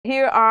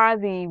Here are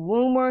the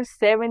Woomer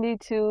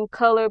 72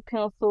 colored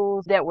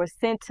pencils that were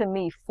sent to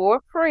me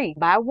for free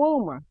by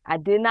Woomer. I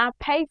did not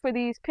pay for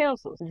these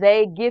pencils.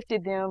 They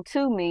gifted them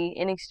to me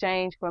in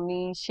exchange for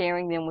me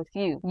sharing them with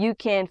you. You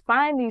can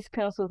find these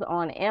pencils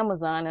on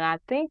Amazon, and I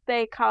think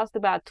they cost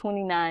about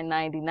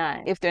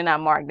 $29.99 if they're not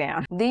marked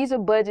down. These are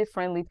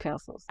budget-friendly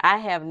pencils. I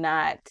have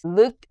not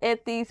looked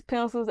at these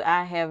pencils.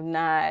 I have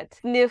not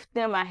sniffed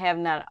them. I have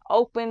not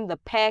opened the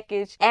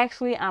package.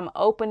 Actually, I'm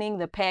opening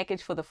the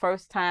package for the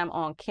first time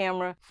on camera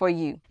for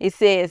you. It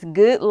says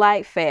good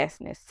light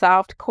fastness,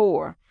 soft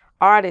core,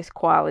 artist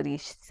quality,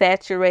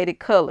 saturated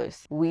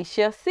colors. We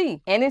shall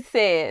see. And it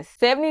says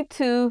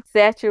 72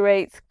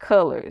 saturates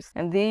colors.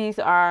 And these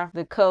are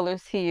the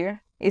colors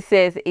here. It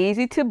says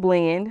easy to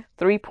blend,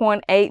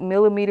 3.8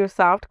 millimeter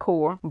soft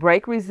core,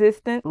 break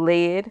resistant,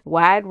 lead,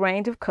 wide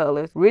range of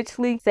colors,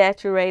 richly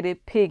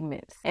saturated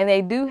pigments. And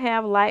they do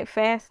have light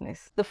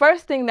fastness. The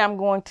first thing that I'm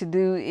going to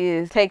do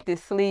is take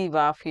this sleeve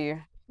off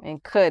here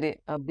and cut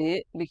it a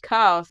bit,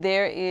 because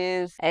there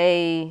is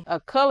a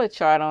color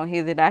chart on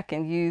here that I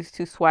can use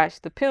to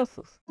swatch the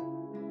pencils.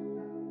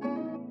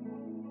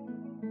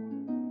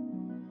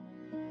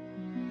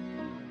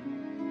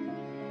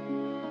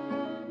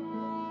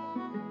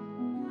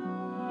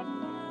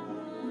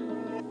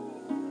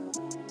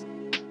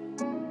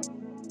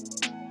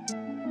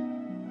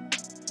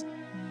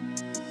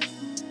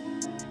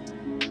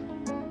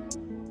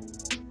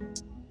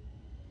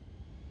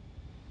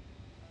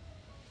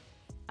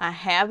 I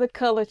have the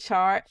color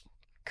chart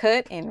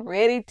cut and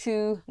ready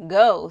to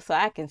go so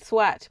I can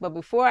swatch. But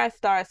before I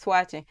start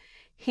swatching,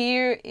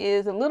 here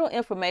is a little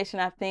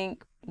information I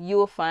think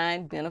you'll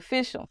find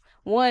beneficial.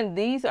 One,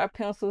 these are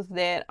pencils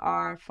that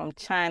are from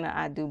China,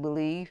 I do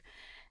believe.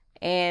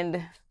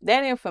 And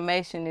that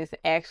information is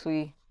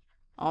actually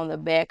on the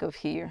back of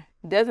here.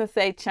 It doesn't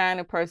say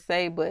China per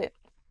se, but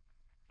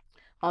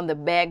on the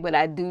back, but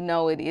I do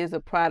know it is a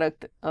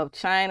product of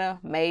China,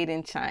 made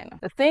in China.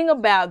 The thing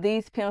about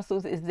these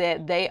pencils is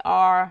that they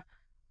are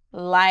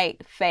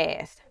light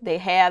fast. They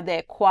have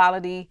that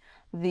quality.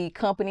 The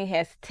company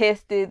has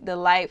tested the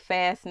light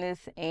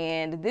fastness,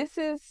 and this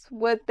is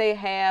what they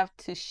have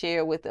to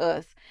share with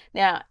us.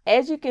 Now,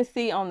 as you can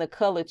see on the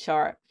color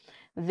chart,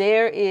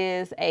 there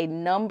is a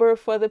number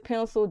for the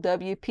pencil.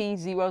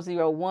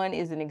 WP001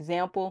 is an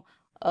example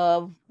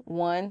of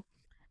one.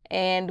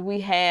 And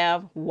we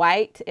have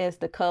white as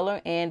the color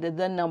and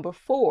the number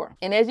 4.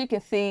 And as you can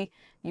see,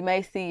 you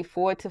may see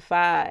 4 to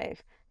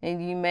 5,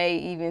 and you may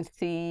even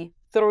see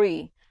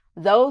 3.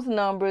 Those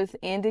numbers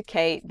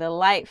indicate the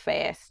light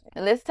fast.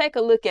 And let's take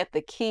a look at the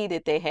key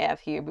that they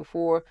have here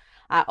before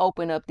I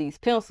open up these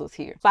pencils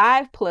here.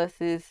 5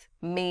 pluses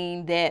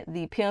mean that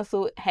the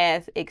pencil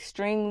has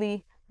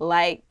extremely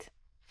light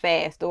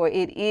fast, or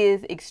it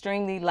is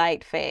extremely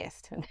light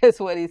fast. That's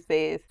what it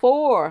says.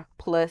 4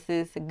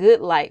 pluses, good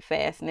light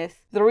fastness.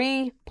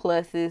 3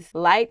 pluses,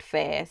 light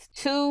fast.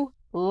 2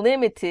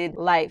 limited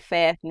light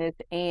fastness,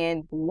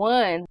 and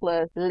 1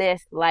 plus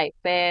less light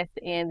fast,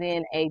 and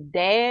then a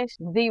dash,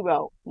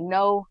 0,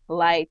 no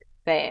light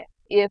fast.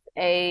 If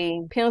a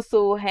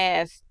pencil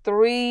has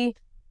 3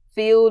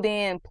 filled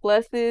in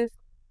pluses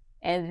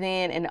and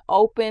then an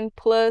open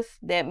plus,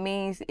 that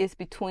means it's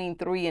between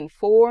 3 and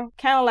 4,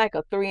 kind of like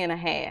a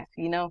 3.5,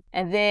 you know.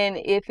 And then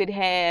if it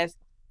has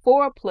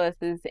 4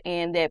 pluses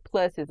and that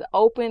plus is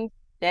open,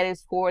 that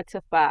is 4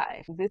 to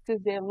 5. This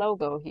is their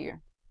logo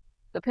here.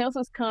 The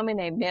pencils come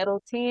in a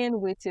metal tin,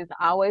 which is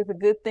always a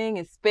good thing,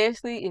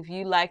 especially if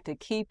you like to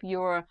keep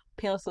your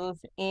pencils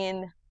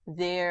in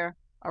their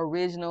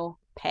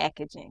original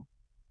packaging.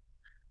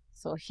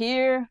 So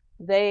here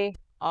they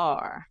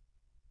are.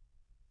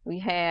 We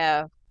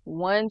have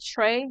 1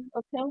 tray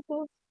of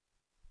pencils,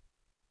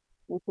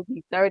 which will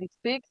be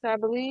 36, I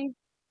believe.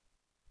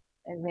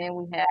 And then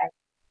we have,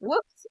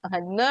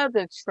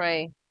 another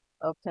tray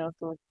of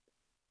pencils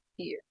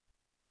here.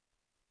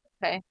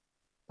 Okay.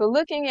 So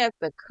looking at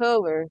the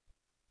colors,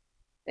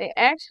 they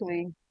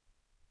actually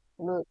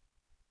look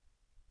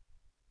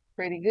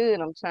pretty good.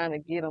 I'm trying to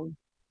get them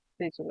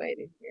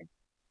situated here.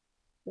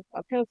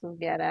 My pencils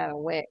got out of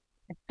whack.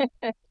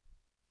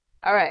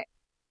 All right.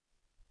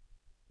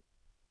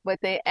 But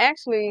they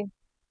actually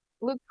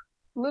look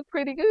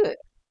pretty good,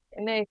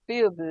 and they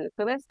feel good.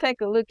 So let's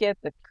take a look at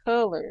the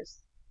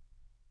colors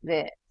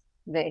that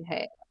they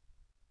have.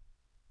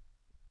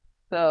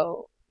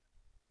 So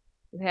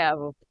we have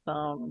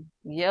some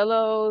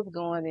yellows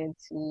going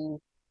into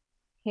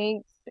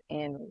pinks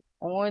and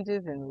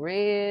oranges and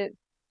reds,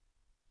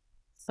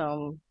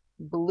 some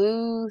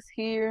blues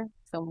here,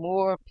 some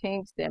more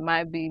pinks that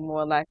might be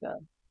more like a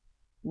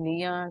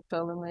neon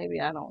color,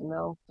 maybe, I don't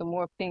know. Some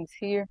more pinks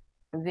here.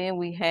 And then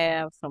we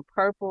have some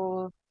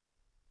purples,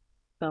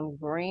 some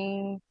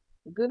greens,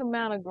 a good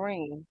amount of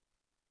green.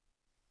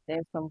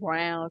 Then some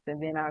browns,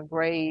 and then our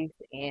grays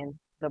and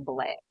the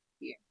black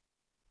here.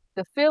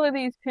 The feel of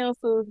these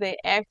pencils, they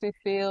actually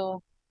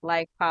feel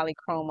like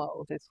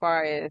polychromos as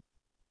far as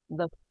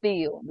the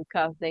feel,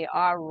 because they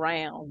are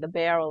round. The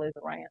barrel is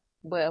round.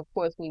 But of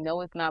course, we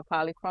know it's not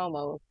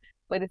polychromos.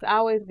 but it's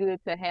always good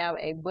to have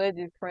a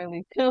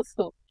budget-friendly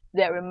pencil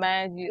that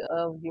reminds you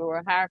of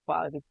your higher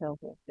quality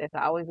pencil. That's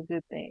always a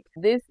good thing.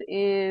 This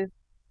is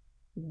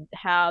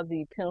how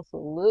the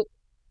pencil looks.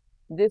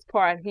 This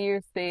part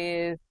here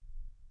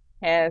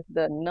has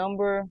a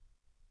number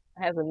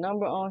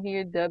on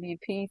here,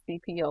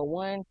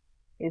 WPCP01.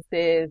 It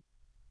says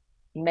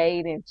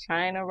made in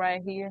China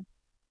right here.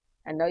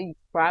 I know you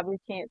probably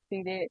can't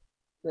see that,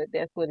 but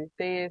that's what it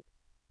says.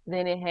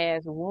 Then it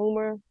has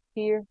Woomer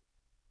here,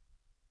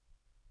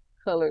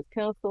 Colored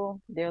Pencil,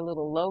 their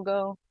little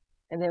logo.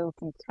 And then if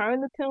you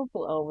turn the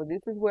pencil over,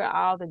 this is where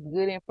all the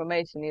good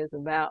information is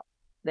about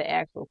the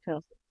actual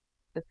pencil.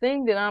 The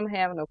thing that I'm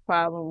having a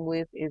problem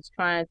with is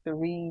trying to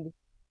read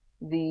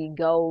the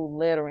gold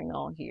lettering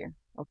on here,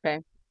 okay?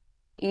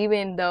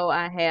 Even though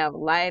I have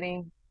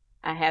lighting,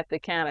 I have to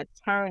kind of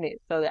turn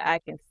it so that I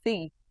can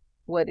see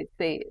what it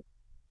says.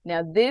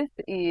 Now this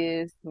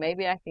is,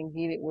 maybe I can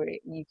get it where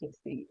you can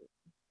see it.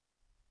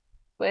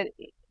 But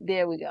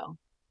there we go.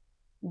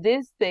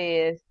 This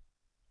says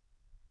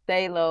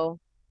Phthalo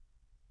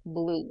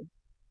Blue,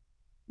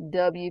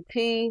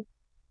 WP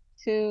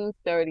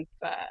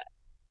 235.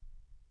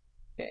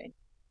 Okay.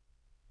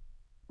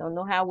 Don't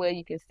know how well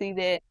you can see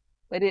that,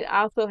 but it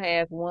also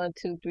has 1,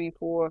 2, 3,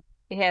 4.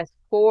 It has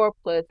 4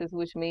 pluses,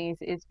 which means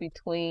it's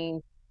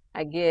between,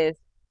 I guess,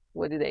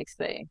 what do they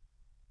say?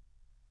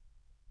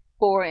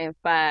 4 and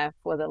 5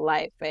 for the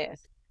light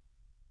fast.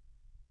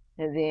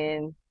 And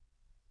then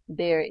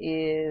there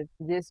is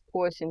this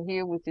portion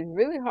here, which is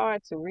really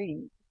hard to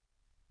read.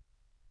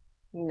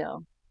 You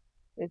know,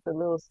 it's a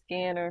little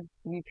scanner,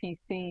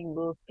 UPC,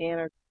 little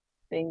scanner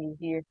thingy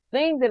here.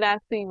 Thing that I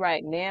see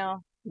right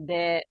now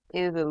that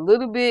is a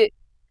little bit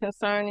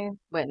concerning,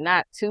 but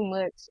not too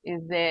much,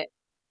 is that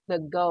the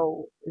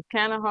gold. It's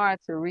kind of hard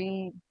to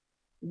read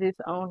this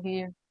on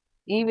here,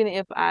 even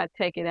if I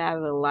take it out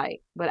of the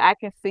light. But I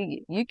can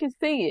see it. You can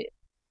see it,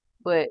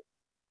 but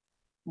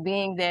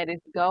being that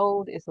it's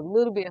gold, it's a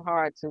little bit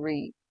hard to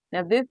read.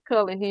 Now this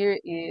color here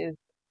is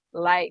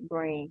light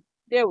green.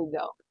 There we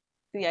go.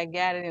 See, I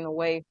got it in a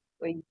way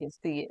where you can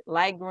see it.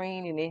 Light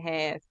green, and it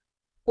has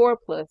 4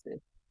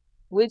 pluses,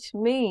 which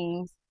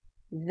means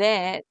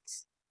that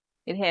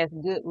it has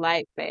good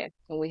light fast.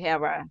 And we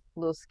have our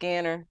little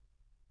scanner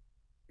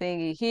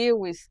thingy here,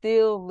 which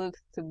still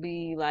looks to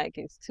be like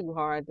it's too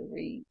hard to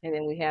read. And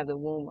then we have the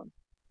Woomer.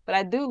 But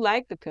I do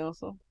like the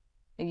pencil.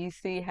 And you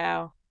see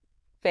how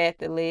fat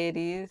the lead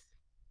is.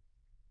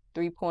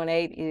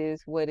 3.8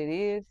 is what it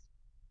is.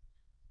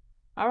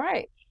 All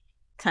right,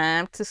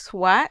 time to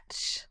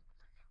swatch.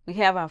 We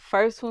have our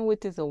first one,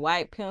 which is a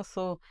white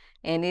pencil,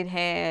 and it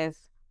has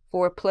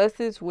 4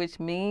 pluses, which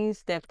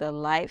means that the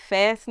light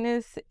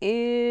fastness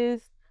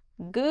is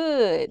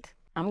good.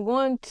 I'm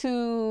going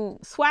to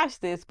swatch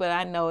this, but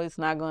I know it's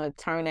not going to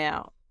turn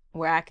out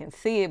where I can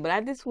see it, but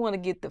I just want to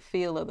get the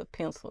feel of the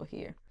pencil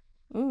here.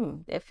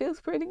 That feels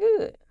pretty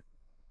good.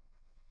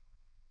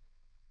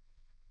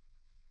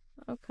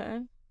 Okay.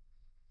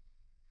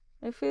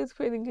 It feels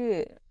pretty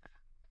good.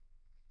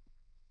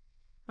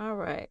 All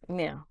right,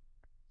 now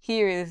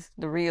here is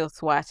the real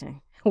swatching,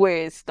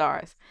 where it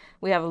starts.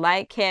 We have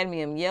light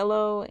cadmium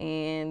yellow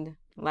and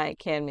light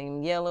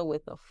cadmium yellow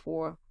with a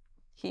 4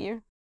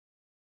 here.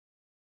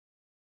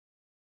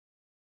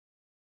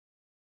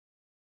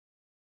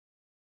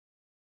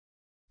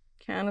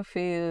 Kind of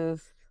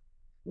feels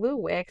a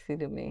little waxy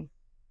to me.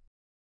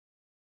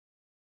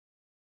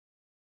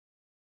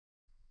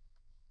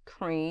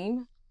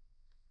 Cream.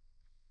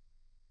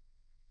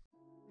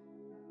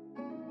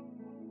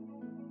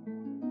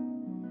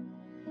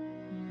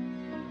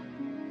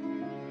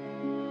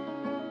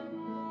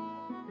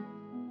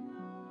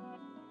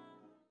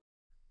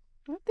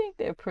 I think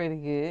they're pretty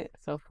good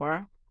so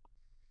far.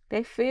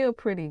 They feel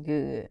pretty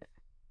good.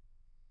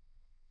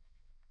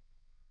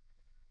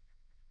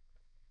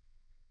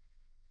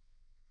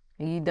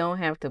 You don't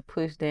have to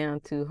push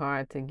down too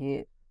hard to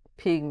get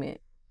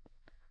pigment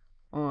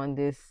on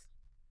this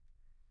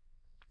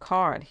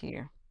card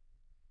here.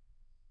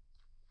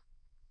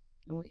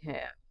 We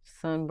have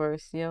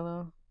sunburst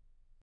yellow.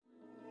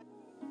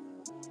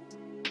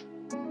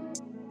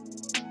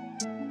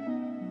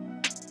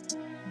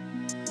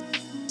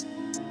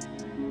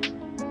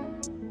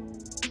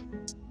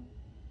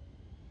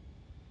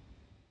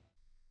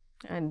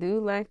 I do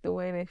like the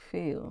way they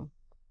feel.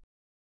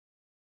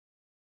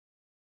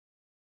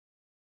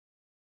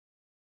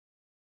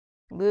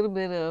 A little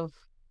bit of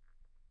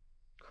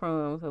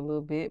crumbs, a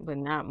little bit, but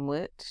not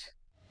much.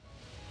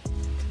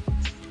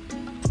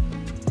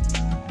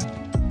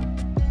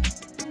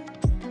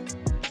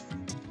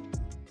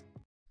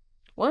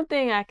 One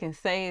thing I can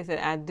say is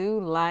that I do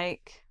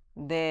like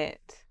that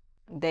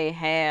they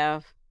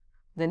have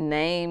the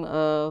name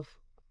of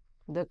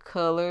the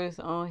colors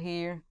on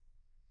here,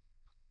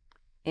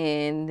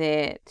 and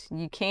that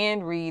you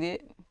can read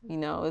it. You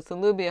know, it's a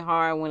little bit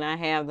hard when I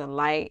have the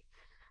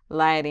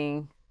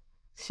lighting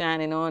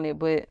shining on it,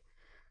 but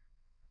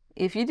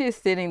if you're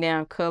just sitting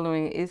down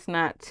coloring, it's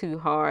not too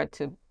hard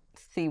to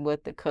see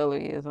what the color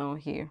is on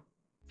here.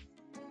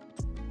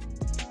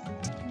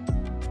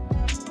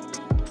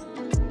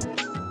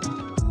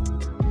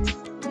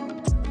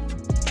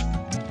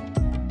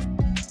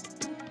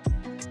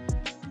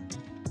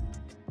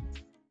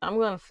 I'm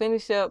going to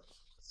finish up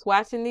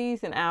swatching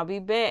these and I'll be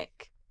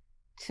back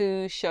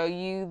to show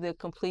you the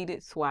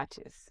completed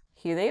swatches.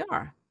 Here they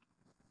are.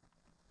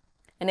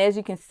 And as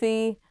you can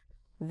see,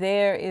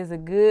 there is a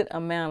good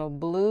amount of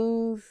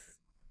blues,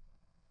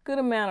 good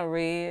amount of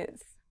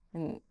reds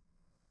and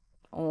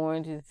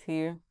oranges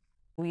here.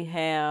 We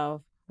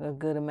have a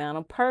good amount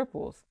of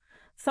purples.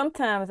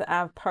 Sometimes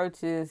I've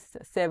purchased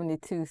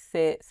 72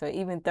 sets or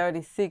even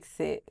 36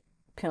 set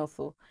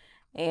pencil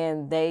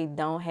and they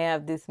don't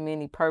have this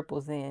many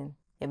purples in.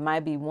 It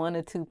might be 1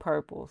 or 2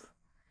 purples.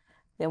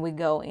 Then we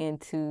go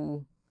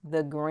into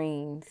the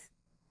greens.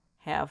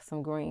 Have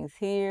some greens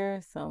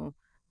here, some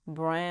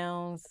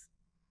browns.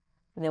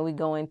 And then we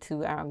go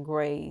into our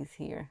grays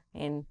here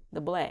and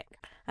the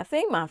black. I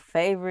think my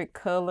favorite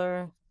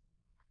color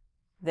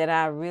that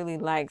I really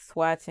like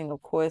swatching,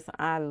 of course,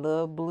 I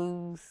love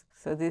blues.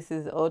 So this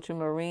is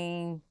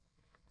ultramarine,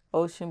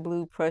 ocean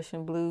blue,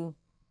 Prussian blue,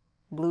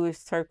 bluish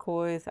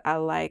turquoise. I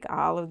like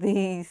all of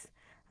these.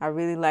 I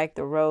really like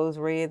the rose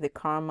red, the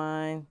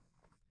carmine.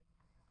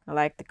 I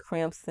like the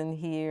crimson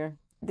here.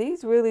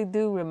 These really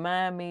do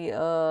remind me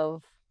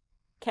of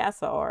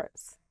Castle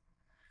Arts.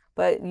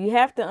 But you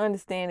have to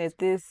understand that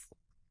this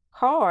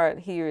card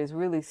here is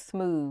really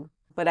smooth.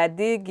 But I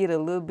did get a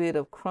little bit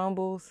of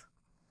crumbles.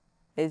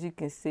 As you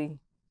can see,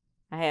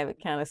 I have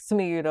it kind of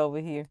smeared over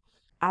here.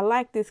 I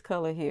like this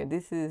color here.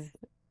 This is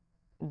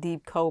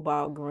deep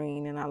cobalt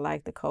green, and I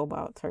like the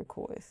cobalt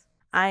turquoise.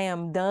 I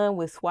am done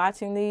with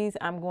swatching these.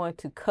 I'm going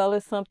to color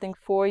something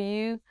for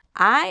you.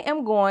 I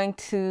am going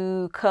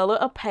to color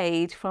a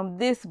page from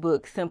this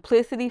book,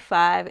 Simplicity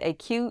 5, a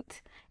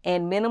cute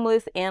and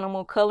minimalist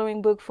animal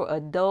coloring book for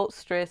adult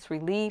stress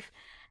relief.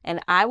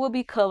 And I will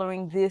be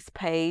coloring this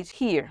page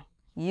here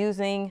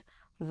using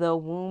the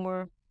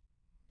Woomer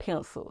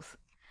pencils.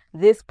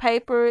 This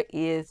paper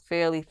is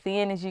fairly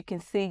thin, as you can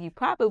see. You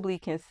probably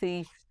can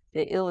see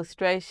the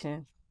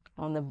illustration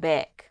on the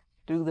back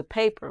through the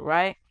paper,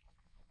 right?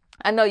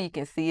 I know you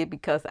can see it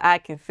because I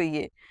can see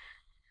it.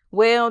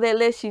 Well, that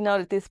lets you know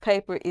that this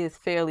paper is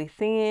fairly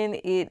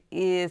thin. It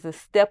is a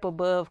step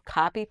above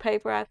copy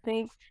paper, I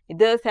think. It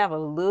does have a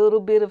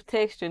little bit of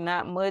texture,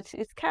 not much.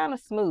 It's kind of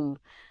smooth.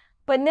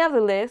 But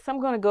nevertheless,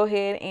 I'm going to go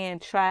ahead and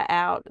try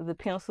out the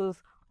pencils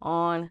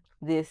on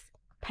this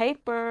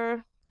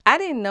paper. I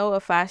didn't know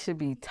if I should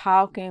be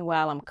talking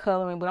while I'm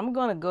coloring, but I'm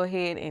going to go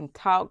ahead and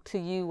talk to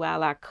you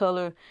while I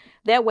color.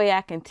 That way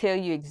I can tell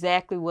you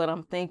exactly what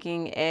I'm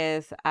thinking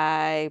as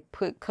I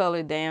put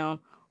color down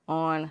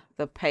on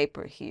the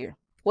paper here.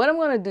 What I'm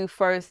going to do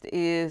first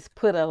is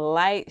put a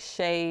light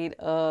shade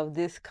of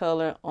this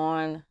color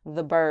on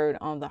the bird,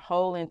 on the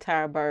whole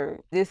entire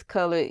bird. This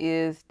color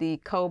is the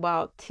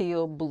cobalt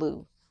teal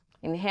blue,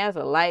 and it has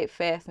a light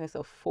fastness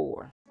of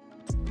 4.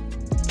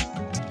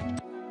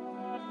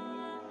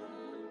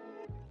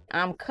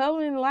 I'm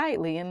coloring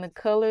lightly and the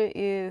color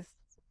is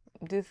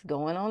just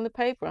going on the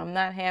paper. I'm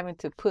not having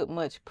to put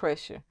much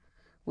pressure,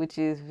 which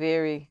is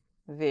very,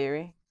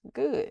 very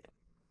good.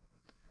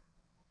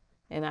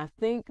 And I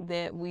think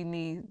that we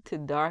need to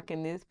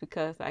darken this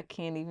because I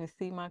can't even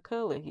see my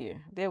color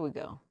here. There we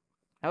go.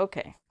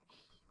 Okay,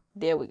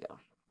 there we go.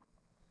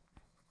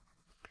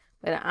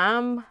 But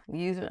I'm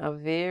using a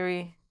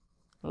very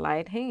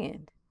light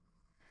hand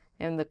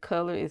and the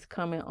color is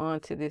coming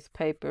onto this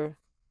paper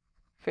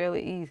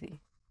fairly easy.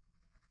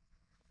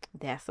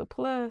 That's a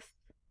plus.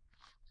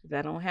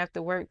 I don't have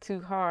to work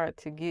too hard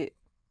to get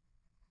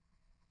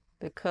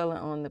the color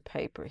on the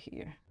paper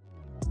here.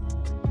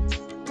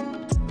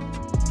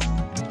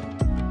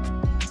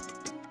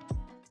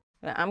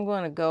 Now I'm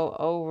going to go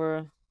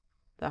over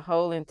the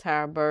whole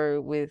entire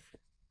bird with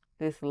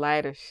this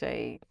lighter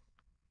shade.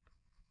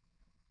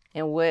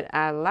 And what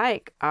I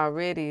like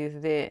already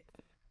is that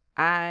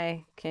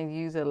I can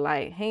use a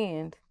light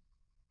hand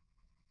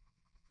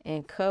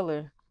and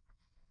color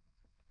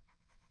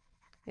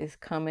is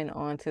coming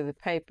onto the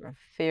paper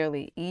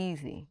fairly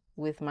easy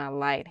with my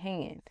light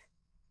hand.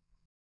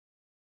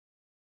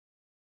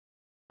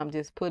 I'm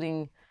just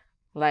putting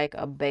like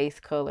a base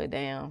color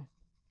down.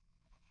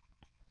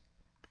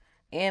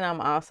 And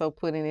I'm also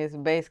putting this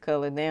base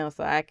color down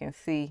so I can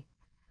see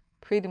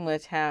pretty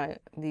much how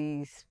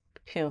these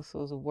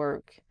pencils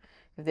work.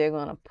 If they're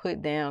going to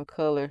put down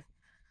color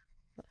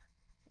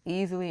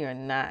easily or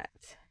not.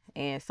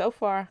 And so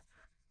far,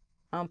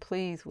 I'm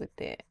pleased with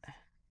that.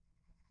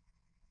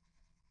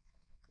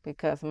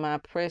 Because my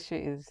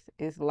pressure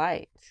is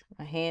light.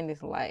 My hand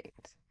is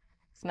light.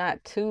 It's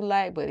not too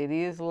light, but it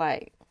is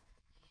light.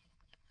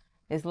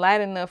 It's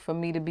light enough for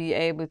me to be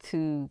able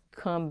to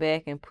come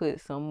back and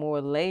put some more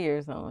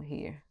layers on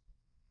here.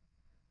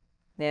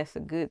 That's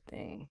a good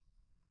thing.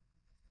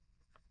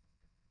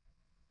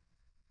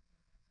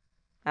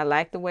 I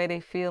like the way they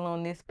feel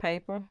on this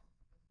paper.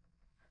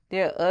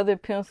 There are other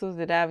pencils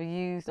that I've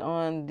used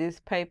on this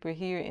paper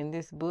here in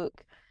this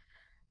book.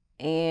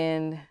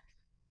 And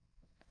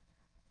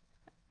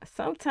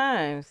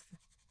sometimes,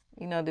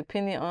 you know,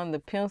 depending on the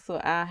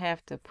pencil, I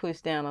have to push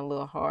down a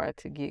little hard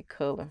to get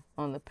color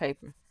on the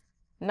paper.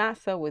 Not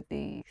so with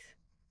these.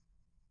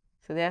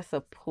 So that's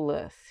a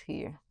plus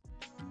here.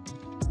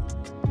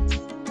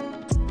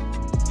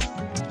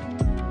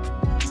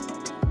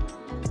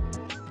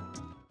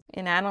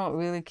 And I don't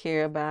really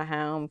care about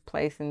how I'm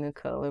placing the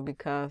color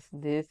because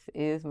this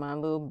is my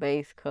little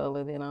base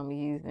color that I'm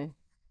using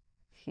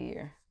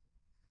here.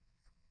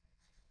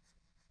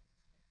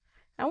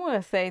 I want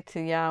to say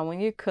to y'all, when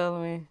you're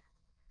coloring,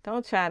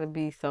 don't try to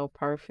be so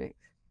perfect,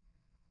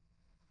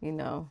 you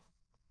know.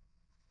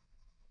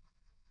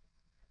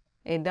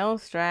 And don't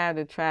strive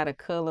to try to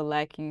color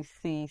like you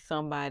see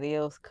somebody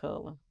else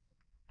color,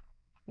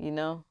 you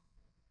know.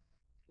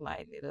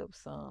 Lighten it up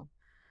some.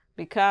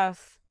 Because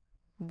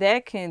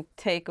that can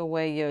take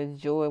away your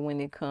joy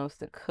when it comes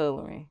to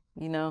coloring,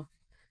 you know.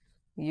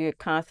 You're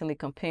constantly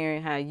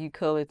comparing how you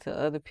color to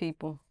other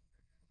people.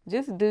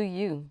 Just do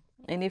you.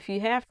 And if you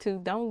have to,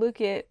 don't look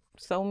at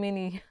so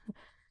many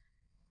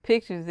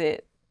pictures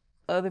that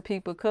other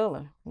people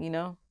color, you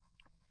know.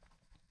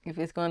 If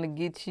it's going to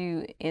get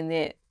you in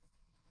that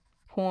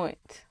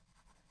point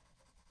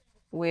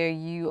where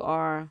you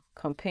are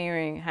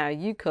comparing how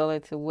you color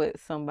to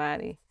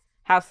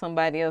how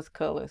somebody else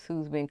colors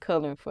who's been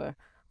coloring for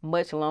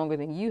much longer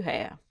than you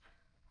have.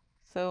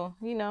 So,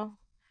 you know,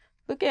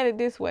 look at it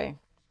this way.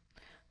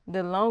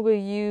 The longer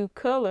you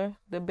color,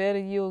 the better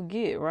you'll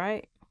get,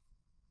 right?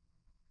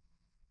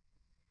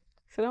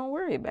 So don't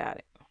worry about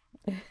it.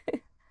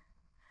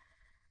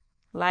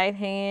 Light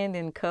hand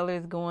and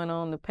colors going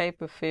on the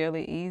paper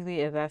fairly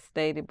easy, as I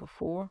stated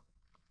before.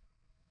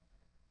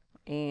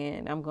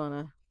 And I'm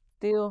gonna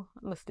still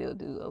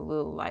do a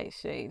little light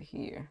shade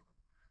here.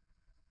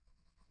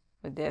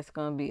 But that's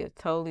gonna be a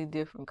totally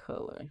different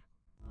color.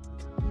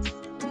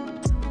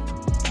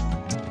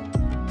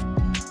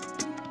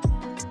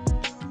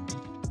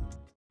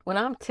 When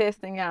I'm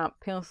testing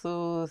out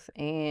pencils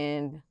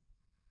and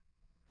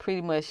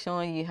pretty much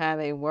showing you how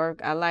they work,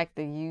 I like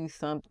to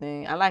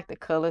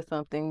color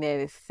something that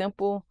is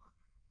simple,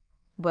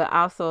 but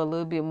also a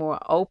little bit more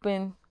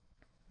open.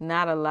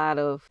 Not a lot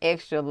of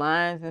extra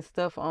lines and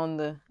stuff on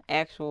the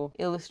actual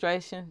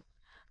illustration.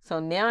 So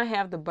now I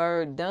have the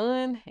bird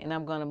done, and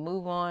I'm gonna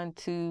move on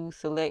to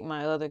select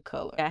my other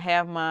color. I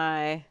have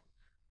my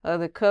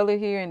other color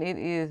here, and it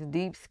is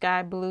deep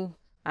sky blue.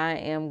 I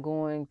am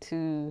going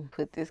to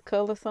put this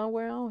color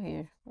somewhere on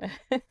here.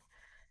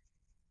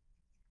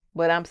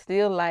 But I'm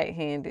still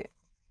light-handed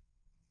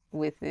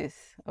with this,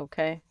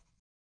 okay?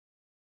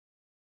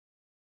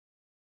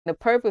 The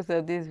purpose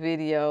of this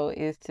video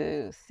is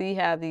to see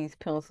how these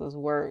pencils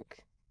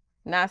work,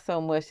 not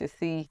so much to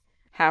see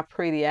how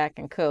pretty I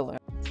can color.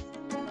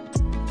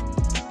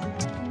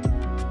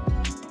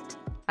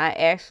 I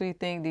actually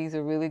think these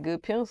are really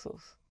good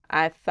pencils.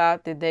 I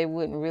thought that they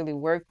wouldn't really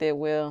work that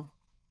well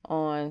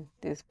on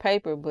this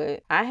paper,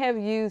 but I have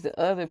used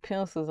other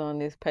pencils on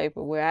this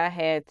paper where I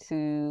had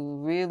to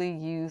really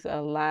use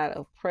a lot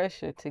of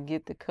pressure to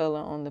get the color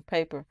on the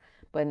paper,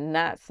 but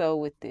not so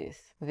with this.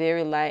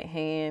 Very light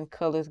hand,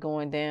 colors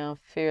going down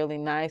fairly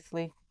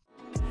nicely.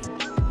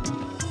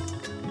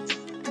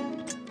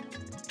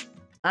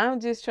 I'm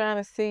just trying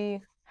to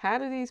see, how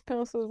do these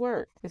pencils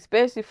work?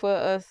 Especially for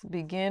us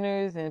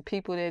beginners and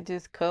people that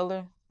just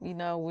color. You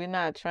know, we're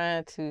not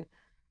trying to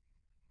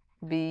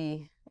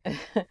be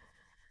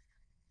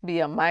be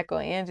a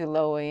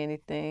Michelangelo or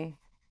anything,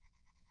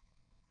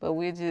 but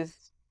we're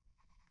just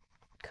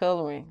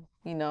coloring,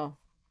 you know.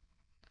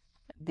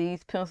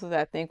 These pencils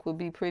I think would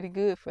be pretty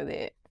good for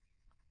that.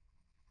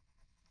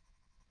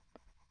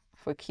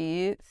 For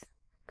kids,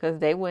 because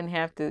they wouldn't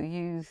have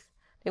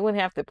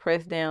to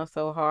press down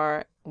so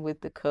hard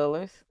with the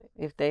colors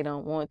if they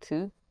don't want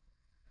to,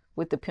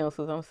 with the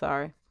pencils, I'm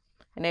sorry.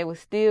 And they would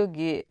still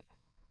get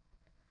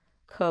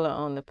color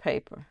on the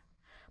paper.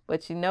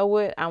 But you know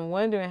what? I'm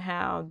wondering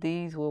how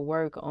these will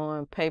work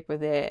on paper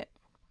that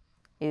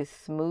is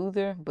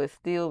smoother, but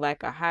still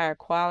like a higher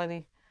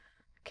quality.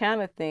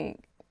 Kind of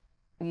think,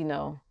 you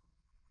know,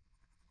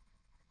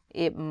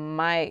 it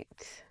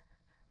might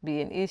be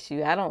an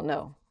issue. I don't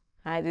know.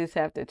 I just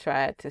have to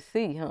try it to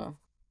see, huh?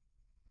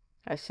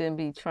 I shouldn't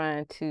be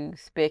trying to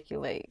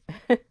speculate.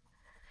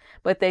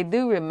 But they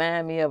do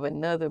remind me of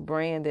another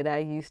brand that I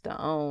used to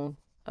own,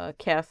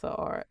 Castle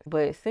Art.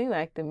 But it seems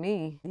like to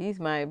me, these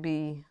might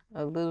be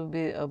a little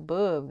bit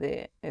above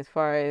that as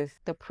far as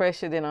the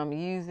pressure that I'm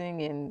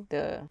using and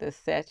the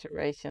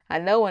saturation. I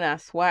know when I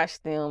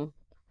swatched them,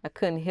 I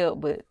couldn't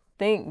help but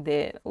think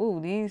that, ooh,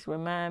 these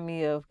remind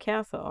me of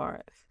Castle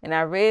Arts. And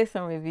I read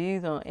some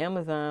reviews on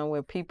Amazon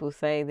where people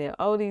say that,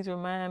 oh, these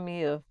remind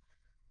me of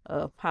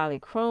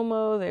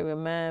polychromos. They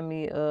remind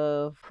me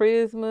of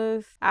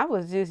prismas. I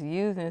was just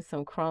using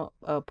some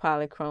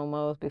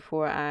polychromos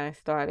before I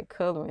started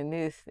coloring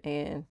this,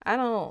 and I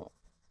don't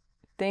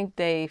think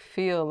they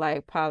feel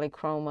like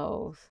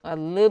polychromos. A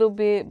little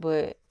bit,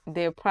 but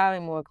they're probably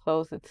more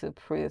closer to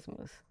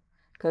prismas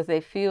because they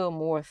feel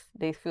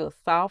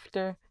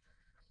softer,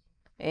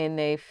 and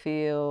they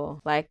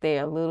feel like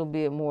they're a little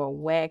bit more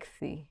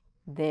waxy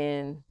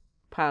than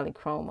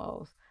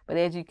polychromos. But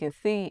as you can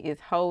see,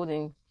 it's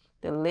holding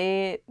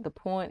the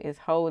point is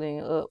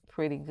holding up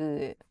pretty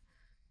good.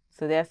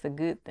 So that's a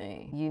good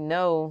thing. You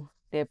know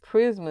that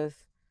prismas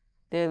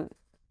their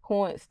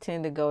points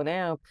tend to go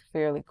down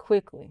fairly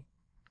quickly,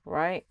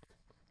 right?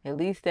 At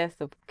least that's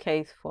the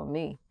case for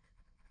me.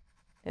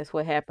 That's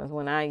what happens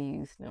when I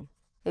use them.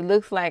 It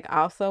looks like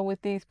also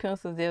with these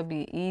pencils, they'll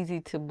be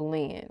easy to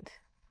blend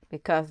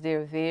because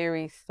they're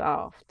very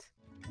soft.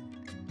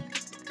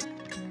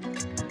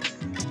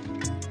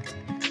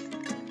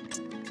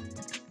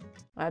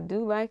 I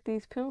do like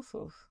these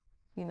pencils,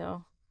 you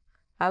know.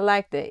 I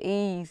like the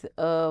ease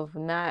of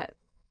not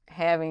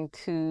having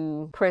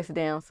to press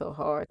down so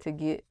hard to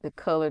get the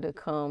color to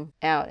come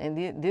out.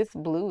 And this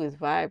blue is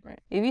vibrant.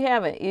 If you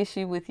have an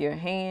issue with your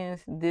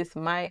hands, this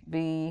might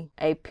be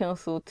a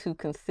pencil to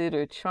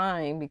consider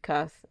trying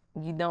because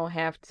you don't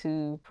have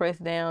to press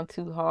down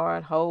too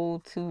hard,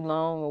 hold too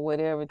long or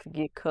whatever to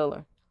get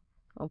color.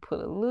 I'll put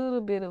a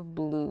little bit of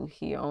blue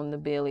here on the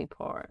belly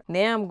part.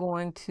 Now I'm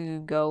going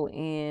to go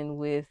in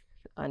with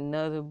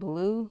another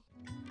blue.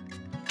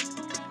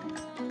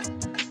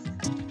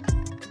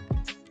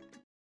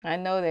 I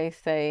know they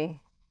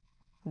say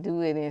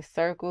do it in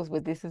circles,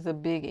 but this is a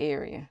big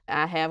area.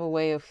 I have a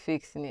way of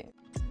fixing it.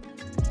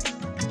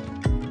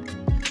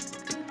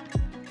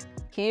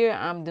 Here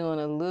I'm doing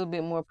a little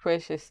bit more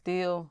pressure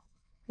still.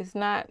 It's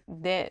not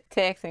that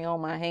taxing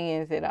on my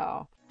hands at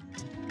all.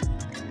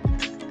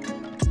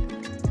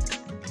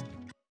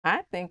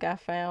 I think I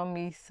found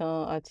me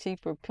a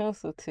cheaper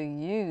pencil to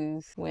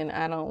use when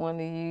I don't want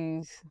to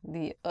use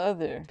the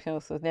other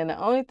pencils. Now the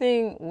only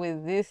thing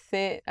with this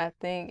set I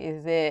think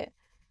is that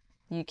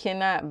you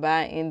cannot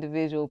buy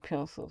individual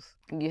pencils.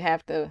 You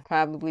have to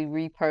probably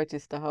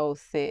repurchase the whole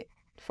set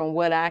from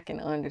what I can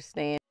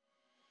understand.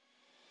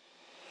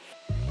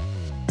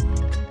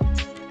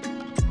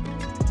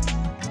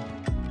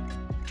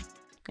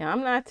 Now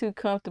I'm not too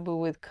comfortable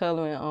with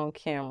coloring on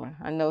camera.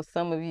 I know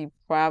some of you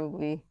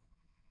probably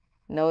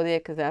know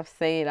that because I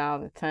say it all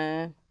the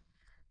time.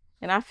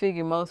 And I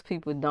figure most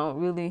people don't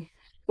really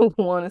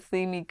want to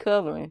see me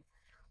coloring.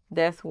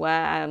 That's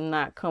why I'm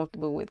not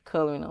comfortable with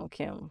coloring on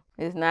camera.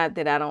 It's not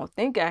that I don't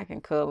think I can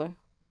color,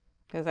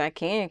 because I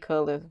can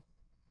color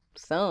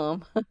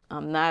some.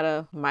 I'm not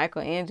a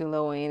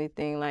Michelangelo or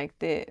anything like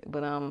that,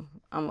 but I'm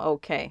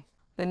okay.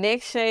 The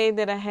next shade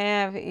that I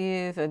have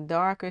is a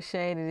darker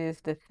shade. It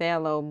is the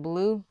phthalo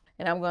blue,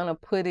 and I'm going to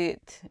put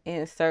it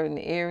in certain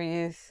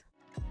areas.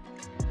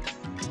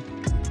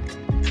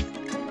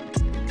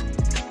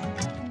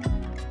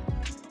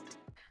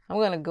 I'm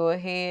going to go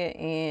ahead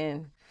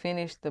and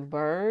finish the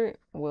bird.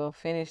 We'll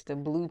finish the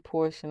blue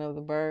portion of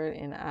the bird,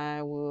 and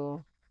I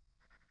will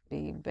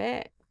be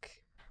back.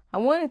 I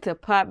wanted to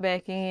pop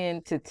back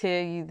in to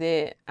tell you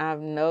that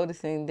I'm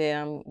noticing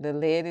that the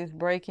lead is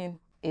breaking.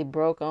 It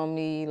broke on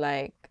me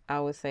like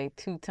I would say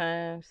 2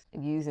 times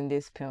using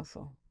this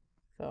pencil.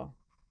 So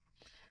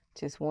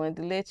just wanted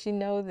to let you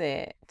know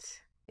that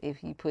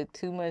if you put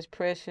too much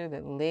pressure, the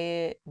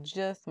lead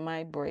just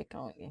might break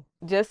on you.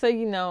 Just so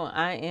you know,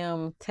 I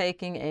am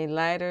taking a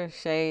lighter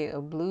shade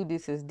of blue.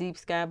 This is deep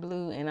sky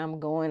blue, and I'm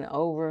going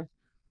over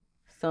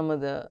some of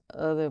the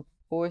other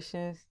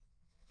portions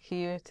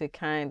here to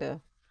kind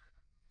of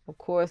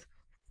course,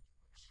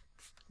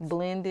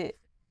 blend it,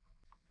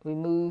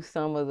 remove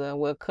some of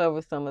the,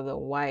 cover some of the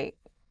white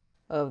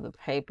of the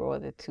paper or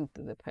the tooth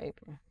of the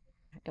paper.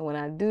 And when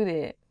I do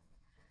that,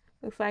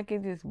 looks like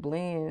it just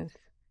blends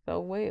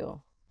so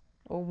well.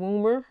 Or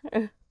Woomer.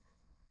 It's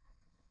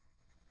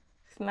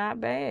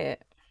not bad.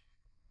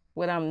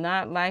 What I'm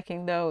not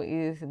liking though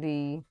is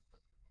the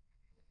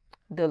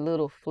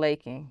little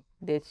flaking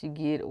that you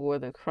get or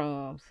the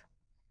crumbs.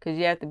 Because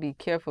you have to be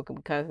careful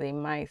because they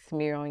might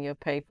smear on your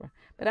paper.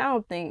 But I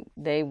don't think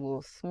they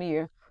will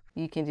smear.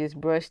 You can just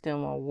brush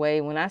them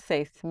away. When I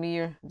say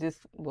smear,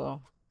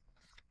 well,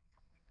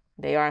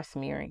 they are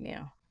smearing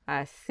now.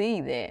 I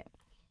see that.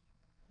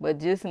 But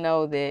just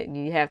know that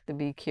you have to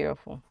be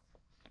careful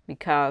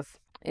because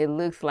it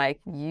looks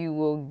like you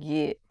will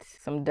get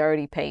some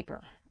dirty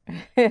paper.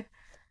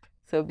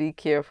 So be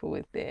careful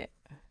with that.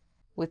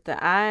 With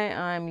the eye,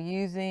 I'm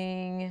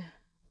using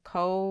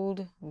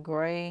Cold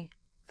Gray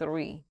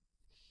 3.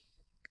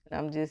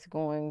 I'm just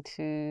going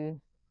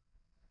to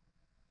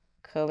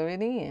color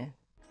it in.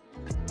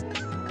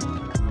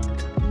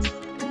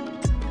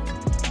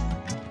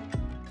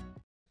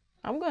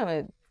 I'm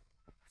going to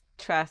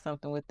try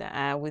something with the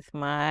eye with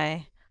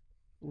my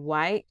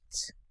white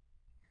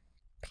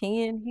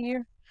pen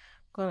here.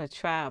 I'm going to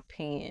try a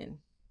pen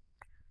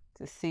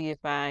to see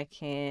if I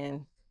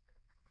can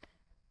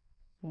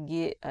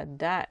get a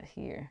dot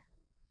here.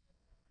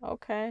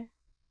 Okay.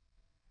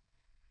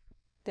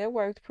 That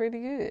worked pretty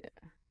good.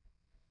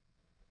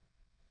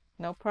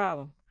 No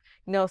problem.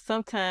 You know,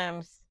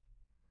 sometimes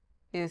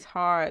it's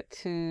hard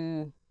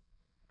to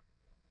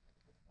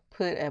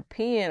put a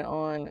pen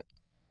on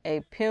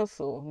a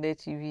pencil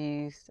that you've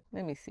used.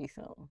 Let me see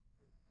something.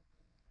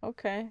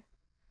 Okay.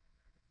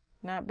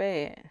 Not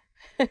bad.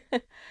 I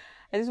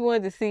just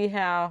wanted to see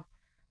how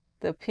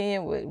the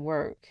pen would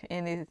work,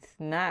 and it's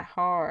not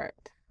hard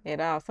at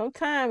all.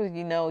 Sometimes,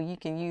 you know, you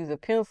can use a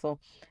pencil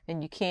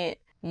and you can't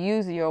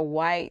use your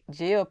white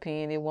gel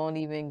pen. It won't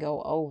even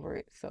go over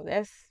it. So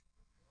that's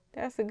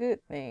that's a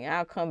good thing.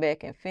 I'll come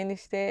back and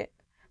finish that.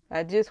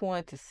 I just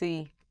wanted to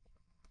see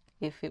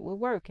if it would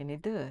work, and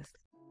it does.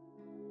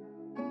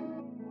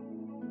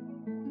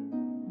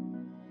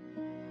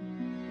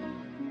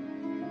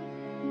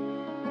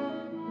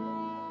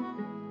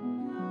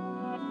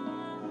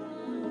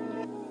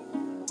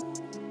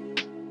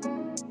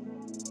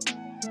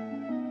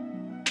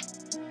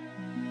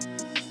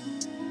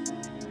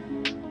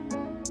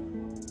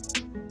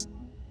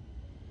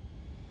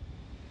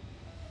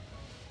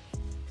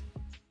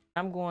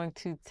 I'm going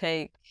to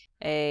take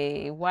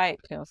a white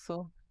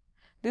pencil.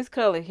 This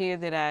color here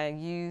that I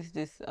use,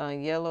 this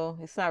yellow,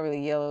 it's not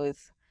really yellow,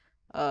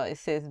 it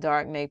says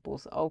dark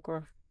Naples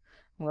ochre.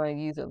 I'm going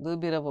to use a little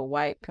bit of a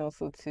white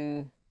pencil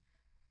to,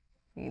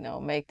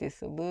 make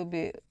this a little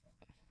bit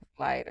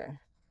lighter.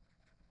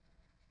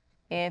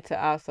 And to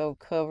also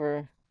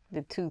cover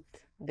the tooth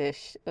that,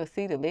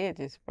 see, the lid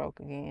just broke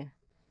again.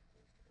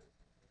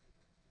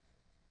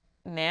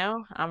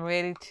 Now I'm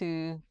ready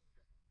to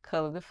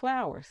color the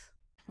flowers.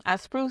 I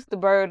spruced the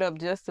bird up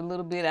just a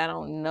little bit. I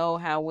don't know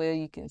how well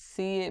you can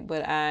see it,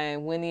 but I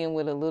went in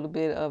with a little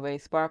bit of a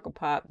Sparkle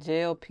Pop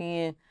gel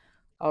pen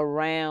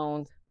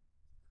around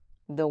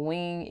the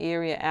wing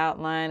area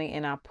outlining,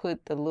 and I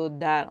put the little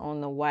dot on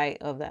the white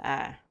of the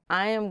eye.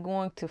 I am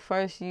going to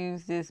first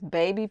use this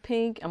baby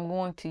pink. I'm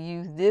going to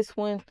use this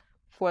one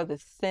for the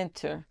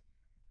center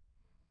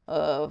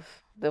of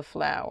the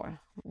flower.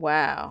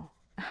 Wow.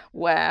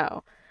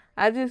 Wow.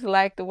 I just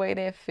like the way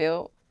that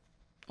felt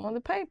on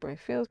the paper. It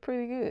feels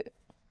pretty good.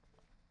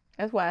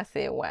 That's why I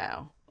said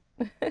wow.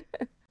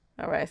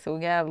 All right, so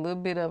we got a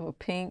little bit of a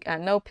pink. I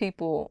know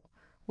people,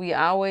 we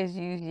always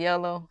use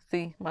yellow.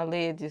 See, my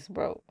lid just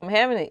broke. I'm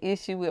having an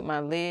issue with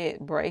my lid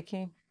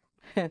breaking.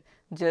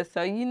 Just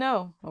so you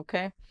know,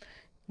 okay?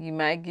 You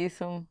might get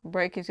some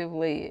breakage of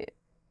lid.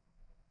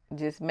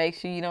 Just make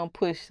sure you don't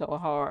push so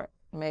hard.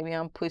 Maybe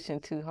I'm pushing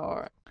too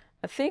hard.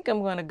 I think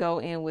I'm going to go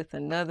in with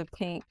another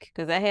pink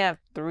because I have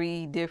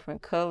 3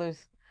 different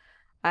colors.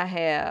 I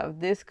have,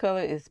 this color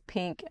is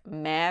Pink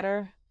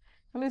Matter.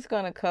 I'm just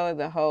going to color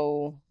the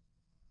whole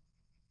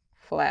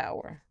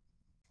flower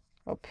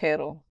or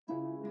petal.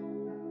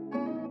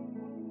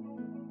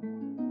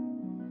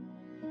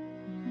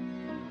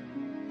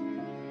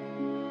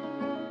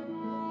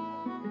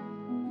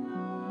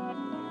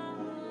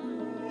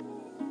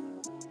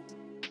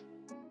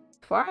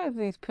 As far as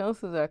these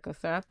pencils are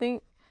concerned, I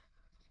think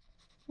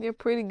they're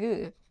pretty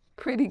good.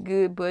 Pretty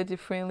good, budget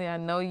friendly. I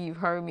know you've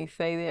heard me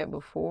say that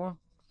before.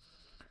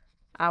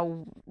 I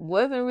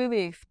wasn't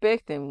really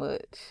expecting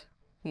much,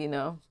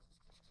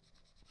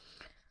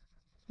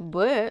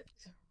 but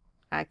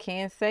I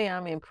can say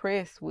I'm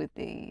impressed with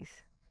these.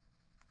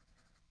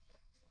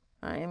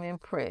 I am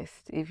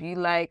impressed. If you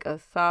like a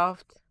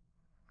soft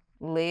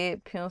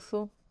lead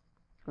pencil,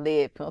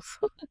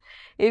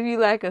 if you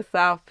like a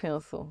soft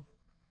pencil,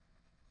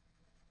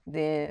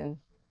 then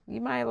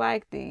you might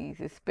like these,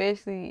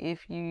 especially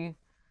if you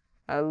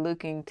are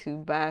looking to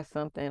buy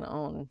something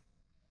on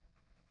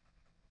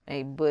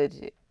a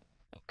budget.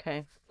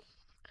 Okay.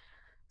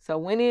 So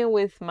went in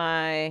with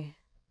my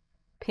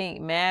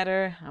Pink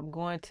Matter. I'm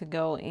going to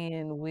go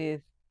in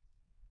with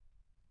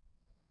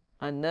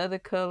another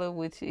color,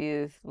 which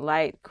is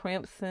light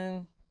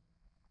crimson.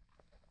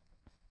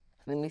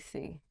 Let me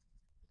see.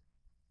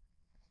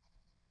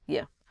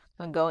 Yeah,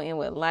 I'm going to go in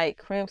with light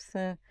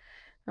crimson.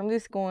 I'm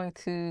just going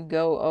to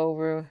go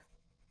over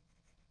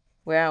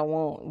where I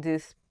want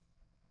this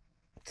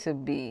to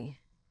be.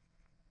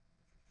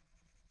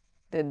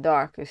 The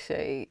darker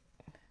shade,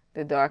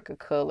 the darker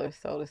color,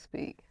 so to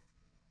speak.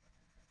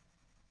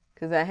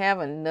 Because I have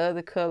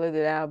another color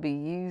that I'll be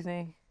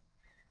using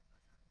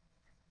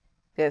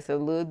that's a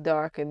little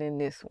darker than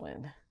this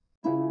one.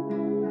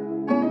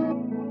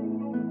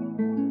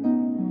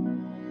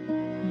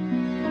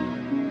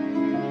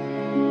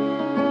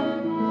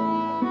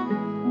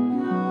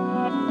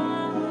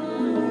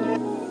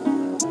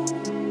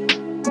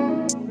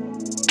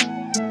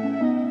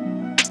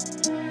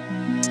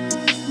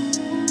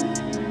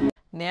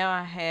 Now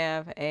I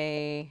have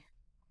a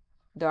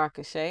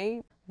darker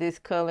shade. This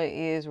color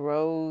is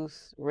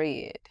Rose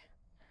Red,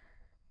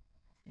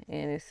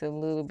 and it's a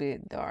little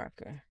bit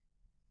darker.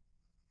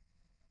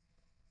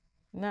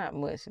 Not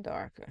much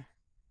darker.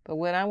 But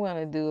what I'm going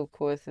to do, of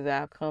course, is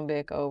I'll come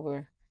back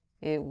over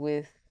it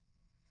with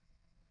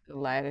the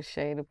lighter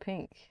shade of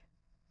pink.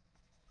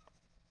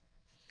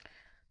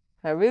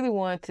 I really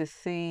wanted to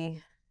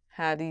see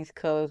how these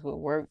colors would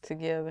work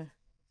together,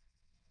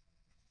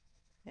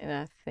 and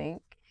I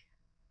think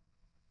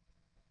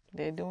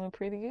they're doing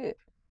pretty good.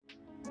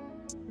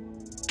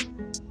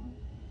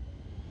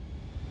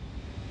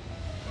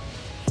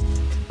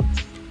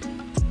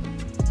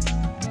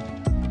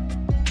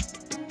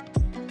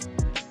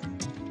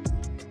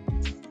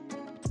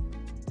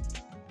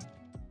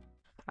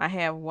 I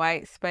have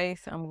white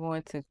space. I'm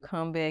going to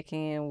come back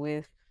in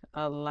with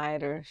a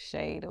lighter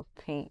shade of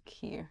pink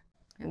here.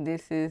 And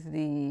this is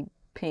the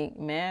Pink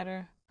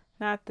Matter.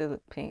 Not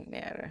the Pink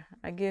Matter.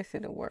 I guess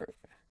it'll work.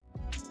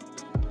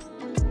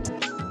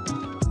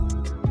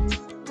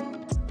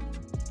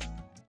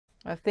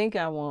 I think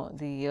I want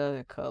the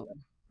other color,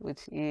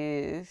 which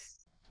is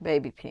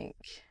baby pink.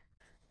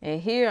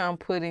 And here I'm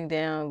putting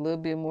down a little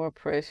bit more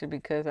pressure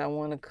because I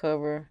want to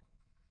cover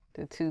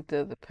the tooth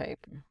of the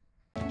paper.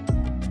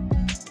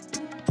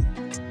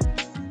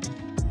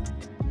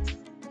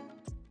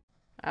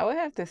 I would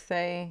have to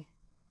say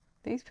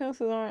these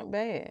pencils aren't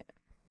bad.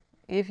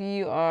 If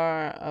you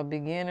are a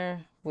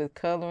beginner with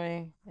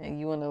coloring and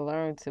you want to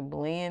learn to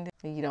blend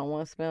and you don't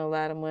want to spend a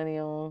lot of money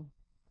on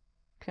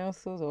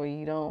pencils, or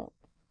you don't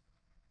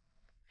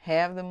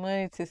have the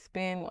money to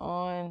spend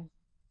on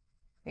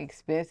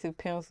expensive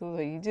pencils,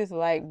 or you just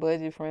like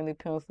budget friendly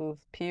pencils,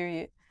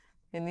 period,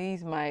 then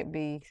these might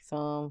be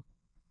some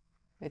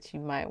that you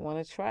might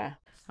want to try.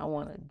 I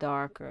want a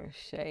darker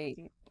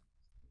shade,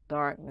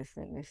 darkness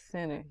in the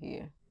center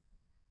here.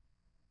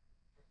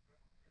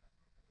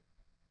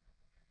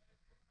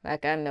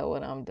 Like I know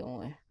what I'm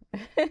doing.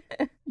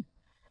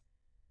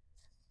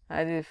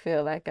 I just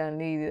felt like I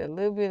needed a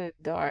little bit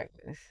of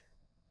darkness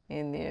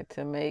in there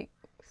to make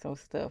some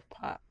stuff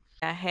pop.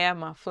 I have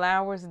my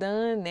flowers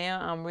done. Now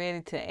I'm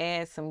ready to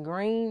add some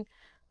green.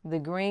 The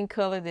green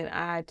color that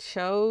I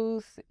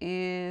chose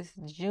is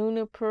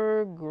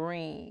juniper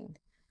green.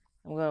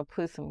 I'm going to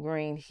put some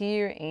green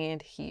here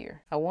and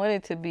here. I want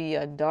it to be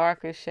a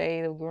darker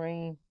shade of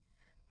green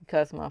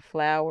because my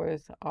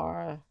flowers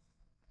are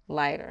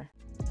lighter.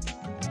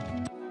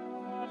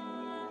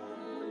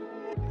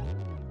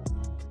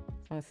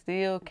 I'm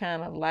still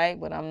kind of light,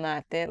 but I'm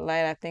not that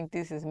light. I think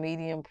this is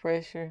medium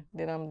pressure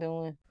that I'm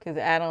doing because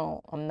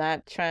I'm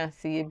not trying to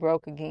see it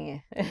broke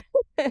again.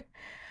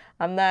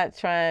 I'm not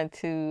trying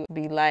to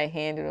be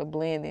light-handed or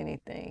blend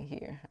anything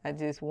here. I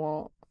just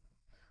want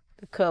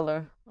the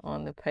color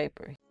on the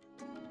paper.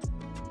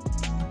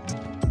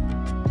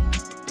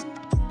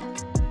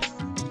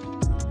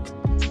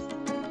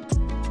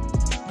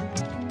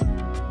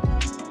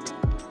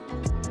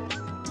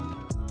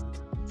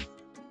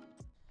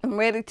 I'm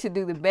ready to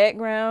do the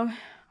background.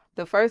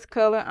 The first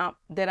color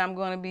that I'm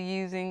going to be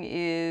using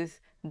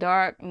is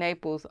dark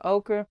Naples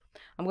ochre.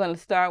 I'm going to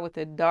start with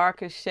the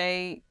darker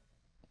shade.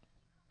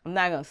 I'm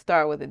not going to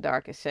start with the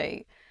darkest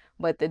shade,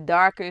 but the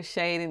darker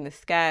shade in the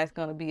sky is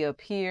going to be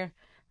up here.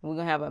 We're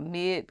going to have a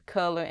mid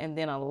color and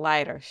then a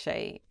lighter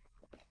shade.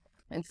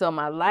 And so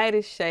my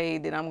lightest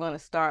shade that I'm going to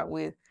start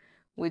with,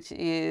 which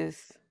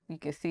is, you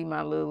can see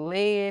my little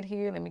lead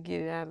here. Let me get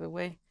it out of the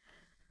way,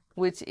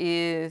 which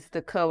is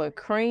the color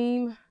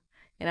cream.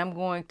 And I'm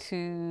going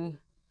to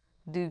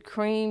do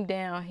cream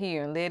down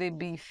here and let it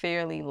be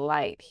fairly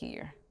light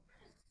here.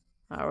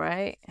 All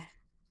right,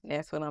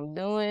 that's what I'm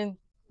doing.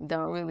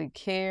 Don't really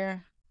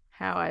care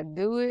how I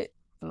do it,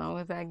 as long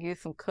as I get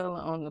some color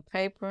on the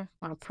paper.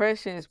 My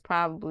pressure is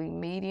probably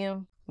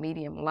medium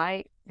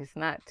light. It's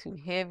not too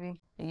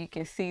heavy. And you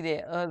can see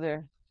that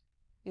other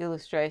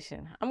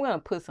illustration. I'm going to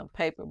put some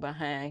paper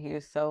behind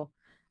here so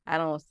I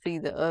don't see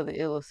the other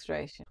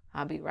illustration.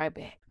 I'll be right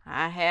back.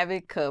 I have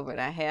it covered.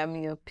 I have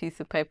me a piece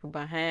of paper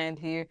behind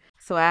here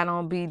so I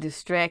don't be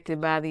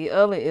distracted by the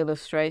other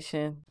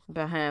illustration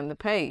behind the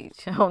page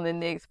on the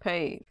next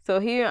page. So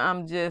here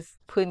I'm just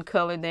putting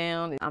color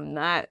down. I'm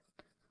not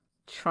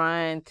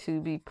trying to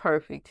be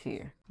perfect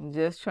here. I'm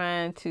just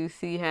trying to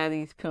see how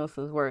these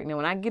pencils work. Now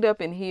when I get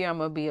up in here, I'm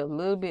going to be a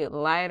little bit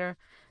lighter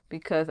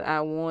because I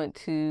want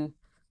to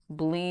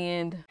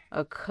blend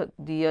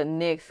the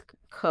next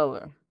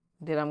color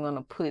that I'm going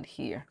to put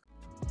here.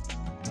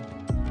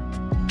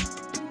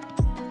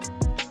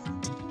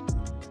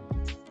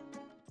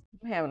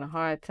 I'm having a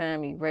hard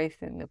time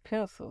erasing the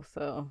pencil,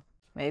 so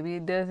maybe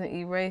it doesn't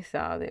erase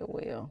all that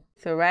well.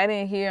 So right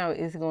in here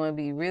it's going to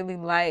be really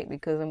light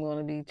because I'm going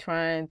to be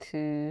trying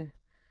to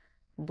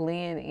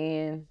blend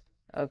in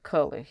a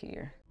color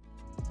here.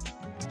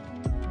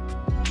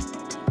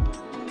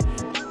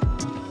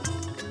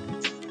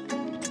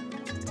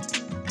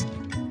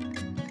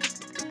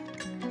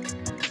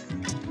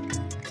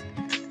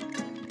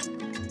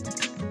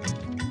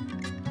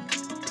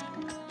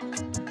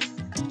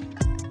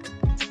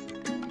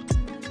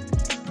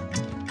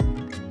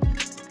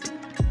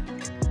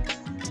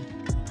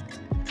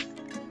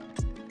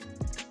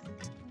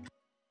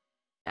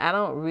 I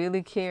don't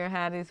really care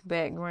how this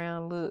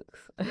background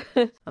looks.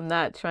 I'm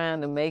not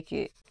trying to make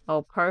it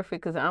all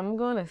perfect because I'm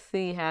going to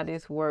see how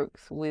this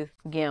works with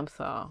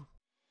Gamsol.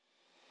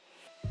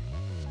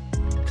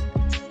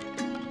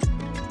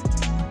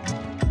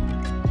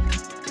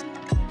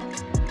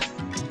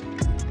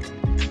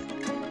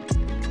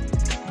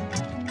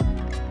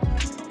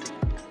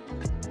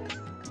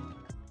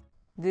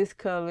 This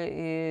color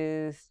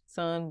is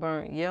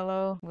sunburnt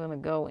yellow. I'm going to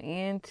go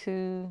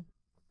into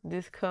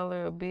this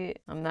color a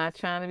bit. I'm not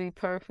trying to be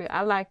perfect.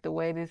 I like the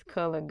way this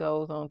color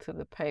goes onto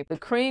the paper. The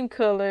cream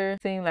color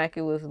seemed like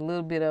it was a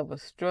little bit of a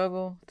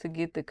struggle to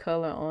get the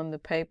color on the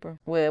paper.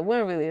 Well, it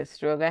wasn't really a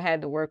struggle. I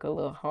had to work a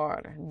little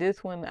harder.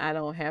 This one, I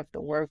don't have to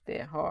work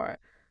that hard.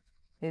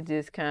 It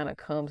just kind of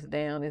comes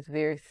down. It's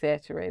very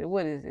saturated.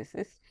 What is this?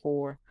 It's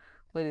 4.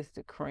 What is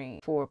the cream?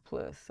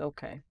 4+.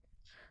 Okay.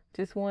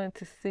 Just wanted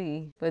to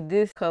see. But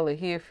this color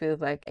here feels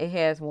like it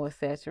has more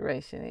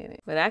saturation in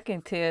it. But I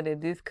can tell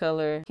that this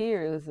color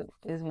here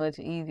is much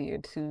easier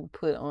to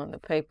put on the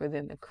paper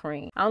than the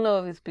cream. I don't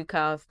know if it's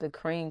because the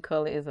cream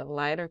color is a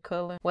lighter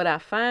color. What I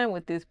find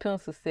with this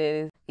pencil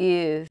set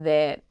is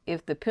that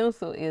if the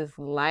pencil is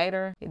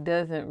lighter, it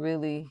doesn't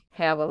really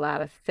have a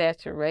lot of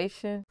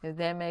saturation. If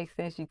that makes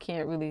sense, you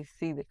can't really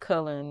see the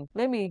color. And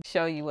let me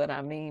show you what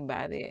I mean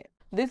by that.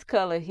 This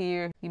color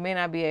here, you may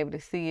not be able to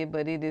see it,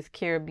 but it is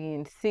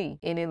Caribbean Sea.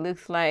 And it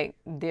looks like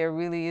there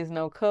really is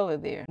no color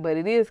there, but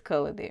it is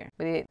color there.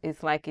 But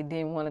it's like it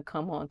didn't want to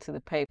come onto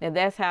the paper. And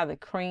that's how the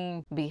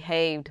cream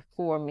behaved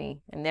for me.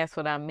 And that's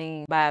what I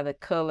mean by the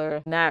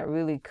color not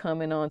really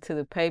coming onto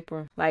the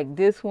paper. Like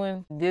this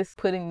one,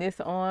 putting this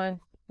on,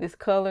 this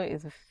color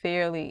is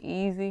fairly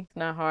easy. It's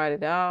not hard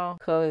at all.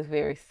 Color is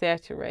very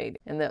saturated.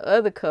 And the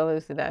other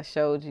colors that I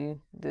showed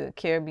you, the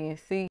Caribbean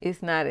Sea,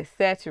 it's not as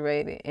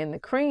saturated. And the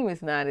cream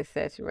is not as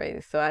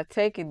saturated. So I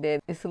take it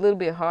that it's a little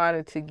bit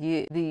harder to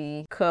get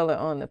the color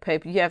on the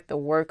paper. You have to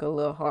work a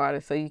little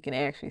harder so you can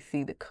actually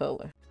see the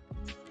color.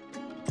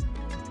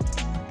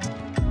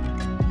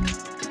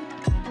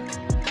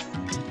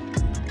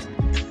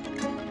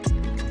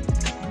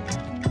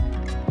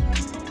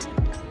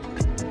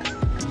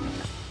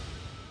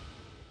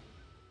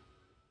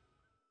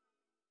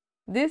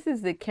 This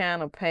is the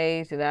kind of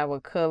page that I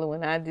would color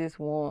when I just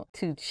want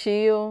to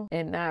chill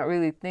and not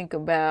really think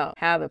about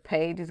how the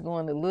page is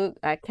going to look.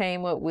 I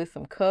came up with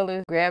some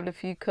colors, grabbed a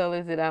few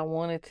colors that I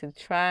wanted to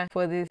try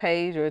for this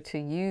page or to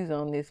use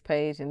on this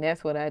page, and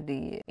that's what I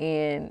did.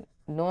 And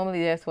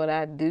normally that's what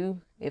I do.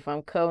 If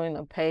I'm coloring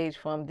a page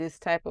from this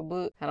type of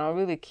book, I don't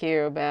really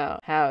care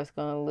about how it's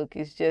going to look.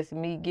 It's just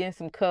me getting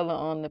some color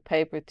on the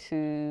paper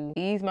to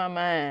ease my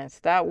mind,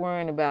 stop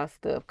worrying about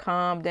stuff,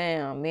 calm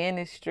down. Man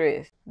is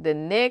stressed. The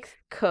next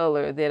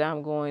color that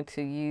I'm going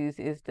to use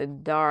is the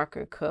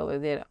darker color,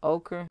 that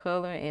ochre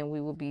color, and we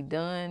will be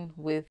done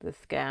with the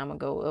sky. I'm going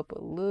to go up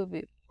a little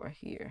bit more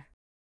here.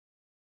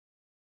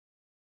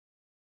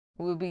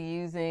 We'll be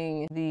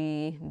using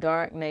the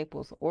dark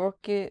Naples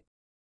Orchid.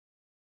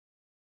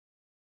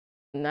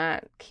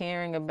 Not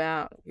caring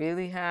about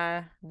really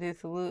how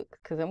this looks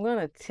because I'm going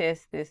to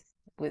test this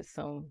with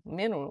some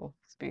mineral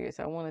spirits.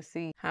 I want to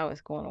see how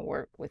it's going to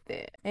work with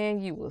that,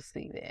 and you will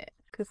see that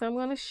because I'm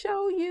going to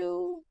show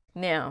you.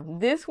 Now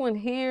this one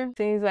here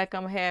seems like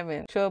I'm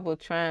having trouble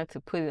trying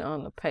to put it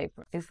on the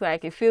paper. It's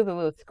like it feels a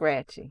little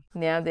scratchy.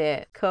 Now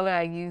that color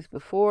I used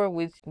before,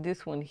 which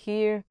this one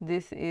here,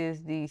 this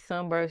is the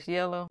Sunburst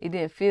Yellow, it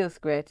didn't feel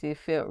scratchy. It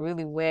felt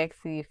really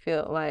waxy. It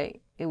felt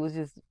like it was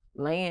just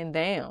laying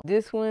down.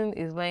 This one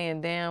is laying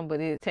down, but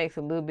it takes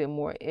a little bit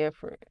more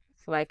effort.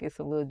 It's like it's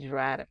a little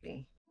dry to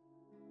me.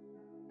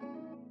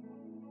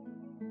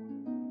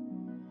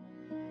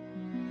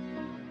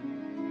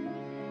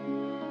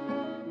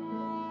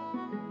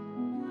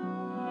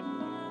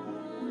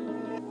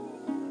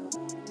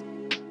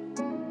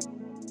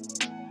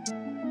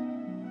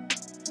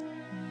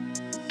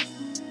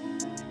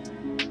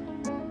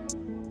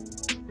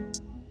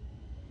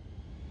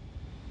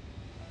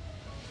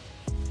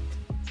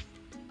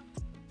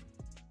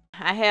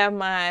 I have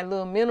my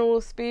little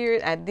mineral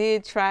spirit. I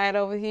did try it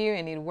over here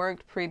and it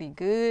worked pretty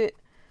good.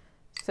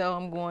 So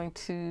I'm going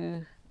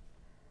to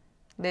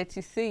let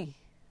you see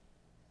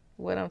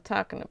what I'm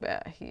talking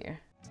about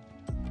here.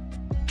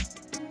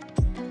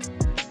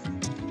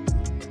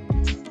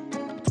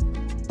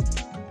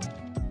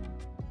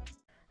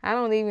 I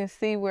don't even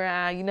see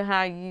where you know how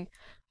I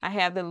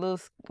have the little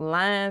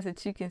lines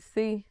that you can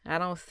see? I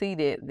don't see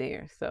that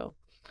there. So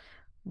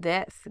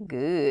that's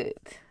good.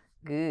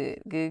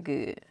 Good, good,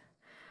 good.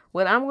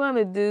 What I'm going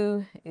to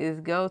do is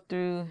go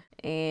through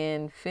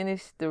and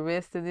finish the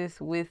rest of this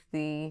with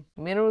the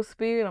mineral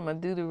spirit. I'm going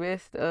to do the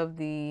rest of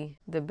the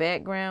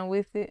background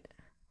with it.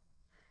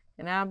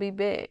 And I'll be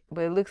back.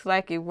 But it looks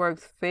like it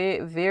works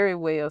very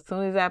well. As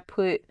soon as I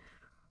put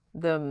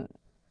the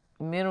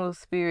mineral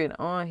spirit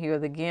on here,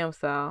 the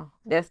Gamsol,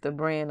 that's the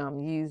brand I'm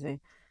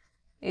using,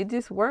 it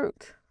just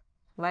worked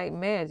like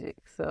magic.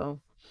 So,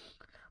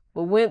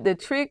 but when the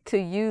trick to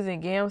using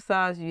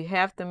Gamsols, you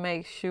have to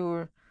make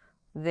sure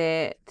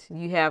that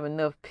you have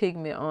enough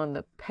pigment on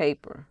the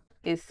paper.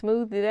 It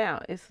smoothed it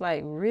out. It's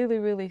like really,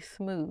 really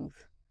smooth.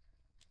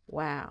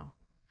 Wow.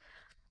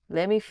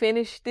 Let me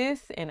finish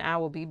this and I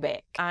will be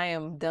back. I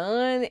am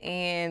done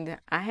and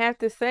I have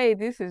to say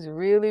this is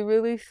really,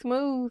 really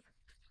smooth.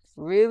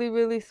 Really,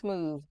 really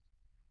smooth.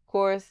 Of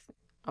course,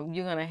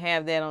 you're going to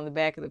have that on the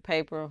back of the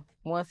paper.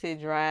 Once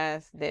it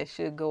dries, that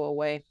should go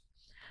away.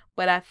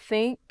 But I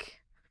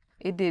think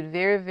it did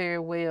very, very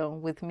well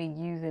with me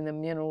using the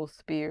mineral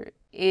spirit.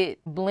 It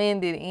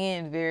blended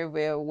in very,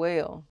 very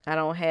well. I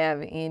don't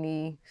have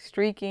any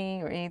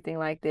streaking or anything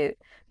like that.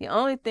 The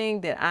only thing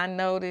that I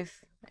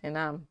noticed, and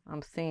I'm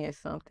seeing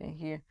something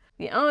here.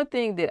 The only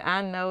thing that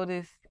I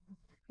noticed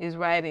is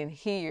right in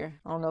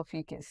here. I don't know if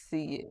you can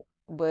see it,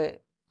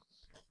 but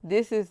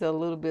this is a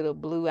little bit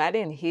of blue. I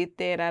didn't hit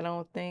that, I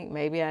don't think.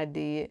 Maybe I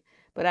did.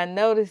 But I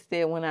noticed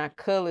that when I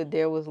colored,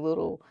 there was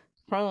little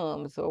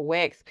crumbs or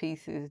wax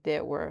pieces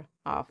that were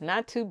off.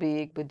 Not too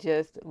big, but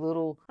just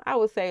little, I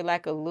would say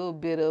like a little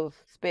bit of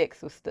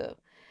specks of stuff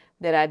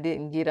that I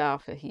didn't get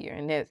off of here.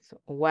 And that's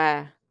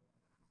why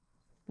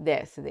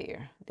that's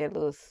there, that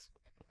little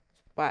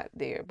spot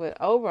there. But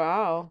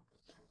overall,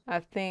 I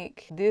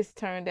think this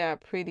turned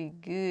out pretty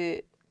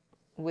good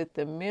with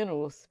the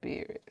mineral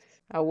spirits.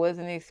 I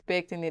wasn't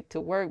expecting it to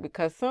work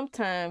because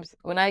sometimes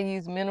when I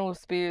use mineral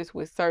spirits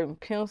with certain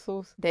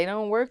pencils, they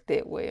don't work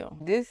that well.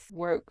 This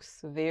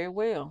works very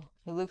well.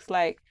 It looks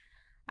like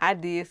I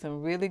did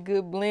some really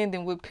good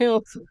blending with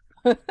pencils.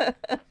 The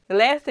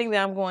last thing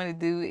that I'm going to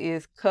do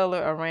is color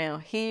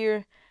around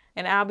here,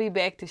 and I'll be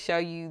back to show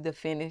you the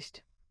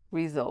finished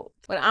result.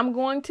 What I'm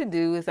going to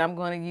do is I'm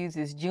going to use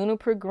this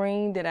juniper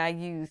green that I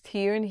used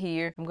here and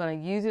here. I'm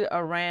going to use it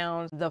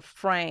around the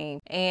frame,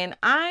 and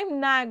I'm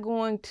not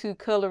going to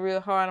color real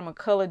hard. I'm going to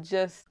color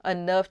just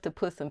enough to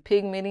put some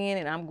pigment in,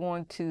 and I'm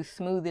going to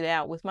smooth it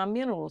out with my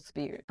mineral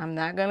spirit. I'm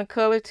not going to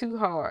color too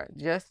hard,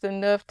 just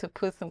enough to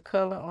put some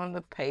color on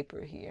the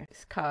paper here.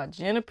 It's called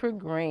juniper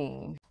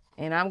green,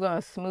 and I'm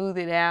going to smooth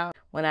it out.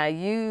 When I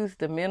use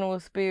the mineral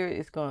spirit,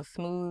 it's going to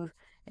smooth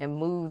and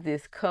move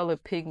this color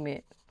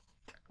pigment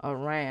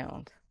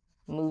around,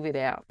 move it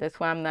out. That's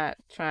why I'm not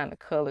trying to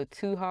color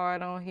too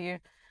hard on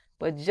here,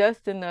 but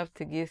just enough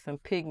to get some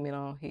pigment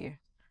on here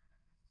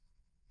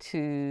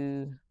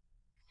to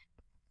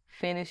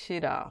finish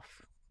it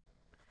off.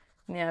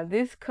 Now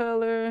this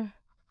color,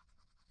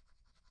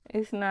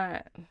 it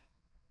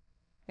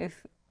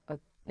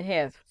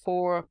has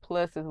 4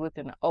 pluses with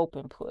an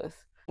open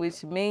plus,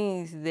 which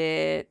means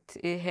that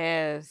it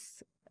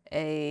has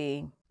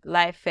a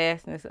light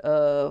fastness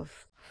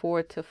of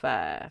 4 to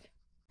 5.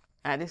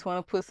 I just want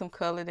to put some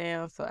color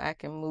down so I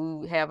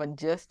can have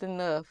just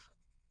enough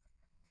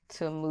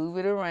to move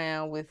it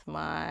around with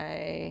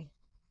my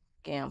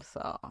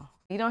Gamsol.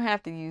 You don't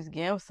have to use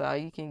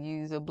Gamsol, you can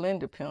use a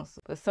blender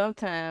pencil. But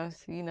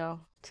sometimes,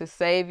 to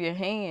save your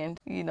hand,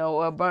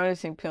 or a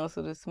burnishing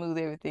pencil to smooth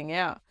everything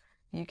out,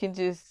 you can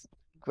just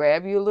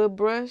grab your little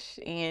brush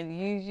and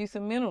use you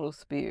some mineral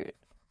spirit.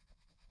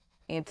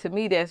 And to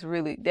me, that's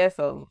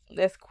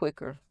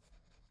quicker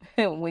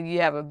when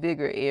you have a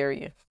bigger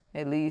area.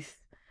 At least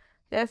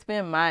that's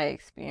been my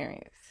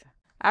experience.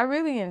 I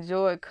really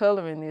enjoyed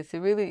coloring this. It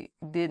really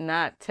did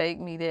not take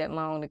me that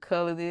long to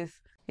color this.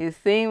 It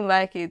seemed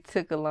like it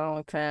took a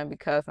long time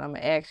because I'm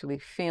actually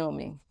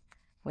filming.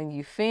 When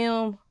you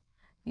film,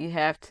 I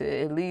have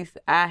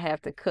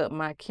to cut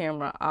my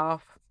camera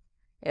off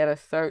at a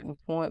certain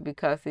point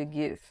because it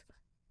gets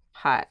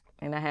hot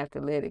and I have to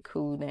let it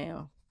cool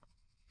down.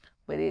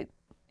 But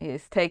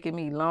it's taken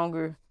me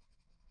longer,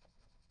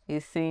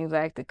 it seems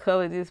like, to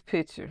color this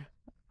picture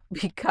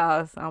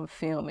because I'm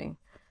filming.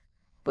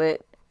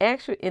 But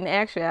in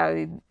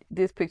actuality,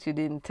 this picture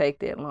didn't take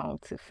that long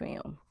to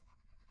film.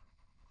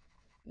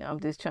 I'm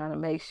just trying to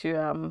make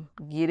sure I'm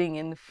getting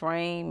in the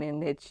frame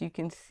and that you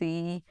can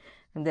see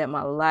and that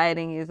my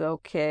lighting is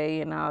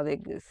okay and all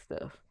that good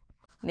stuff.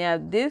 Now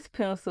this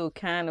pencil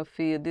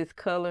this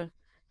color,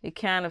 it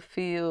kind of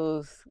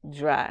feels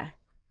dry.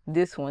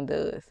 This one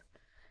does.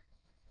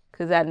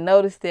 Because I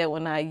noticed that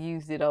when I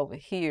used it over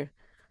here.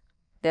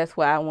 That's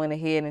why I went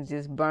ahead and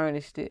just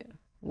burnished it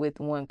with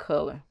one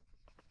color.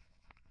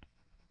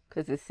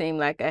 Because it seemed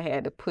like I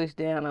had to push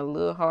down a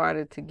little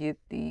harder to get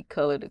the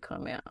color to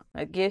come out.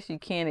 I guess you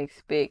can't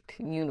expect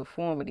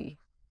uniformity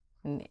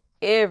in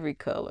every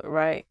color,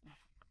 right?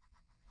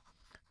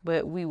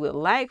 But we would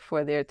like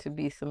for there to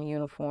be some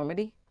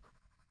uniformity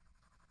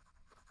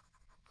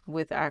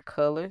with our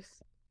colors.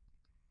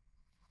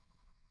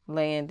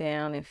 Laying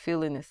down and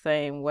feeling the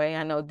same way.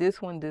 I know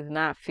this one does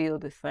not feel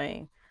the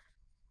same.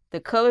 The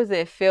colors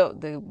that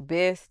felt the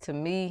best to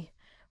me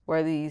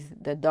were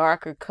the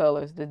darker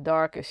colors, the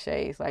darker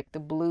shades, like the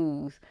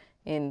blues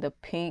and the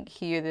pink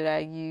here that I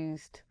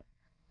used.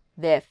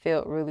 That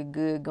felt really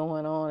good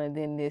going on. And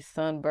then this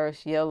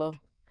sunburst yellow,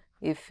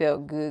 it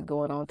felt good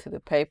going on to the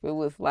paper. It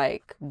was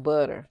like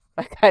butter.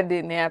 Like I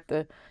didn't have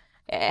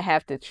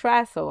to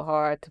try so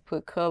hard to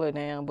put color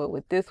down, but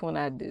with this one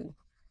I do.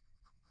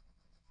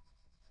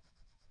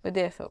 But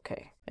that's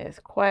okay. That's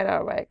quite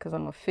all right because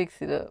I'm going to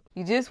fix it up.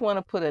 You just want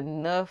to put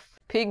enough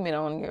pigment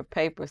on your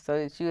paper so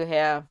that you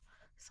have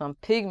some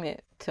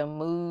pigment to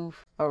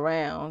move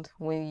around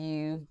when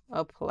you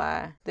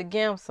apply the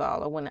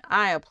Gamsol, or when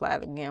I apply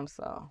the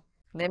Gamsol.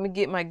 Let me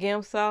get my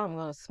Gamsol. I'm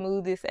going to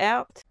smooth this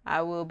out.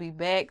 I will be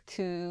back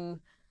to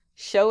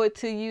show it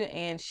to you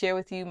and share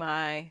with you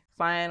my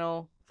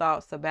final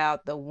thoughts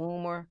about the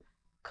Woomer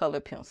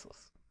Colored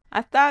Pencils.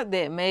 I thought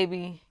that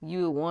maybe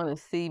you would want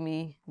to see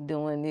me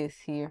doing this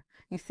here.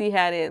 You see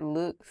how that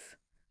looks?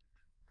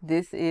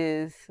 This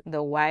is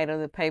the white of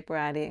the paper.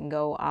 I didn't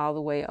go all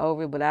the way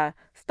over, but I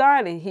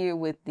started here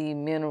with the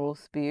mineral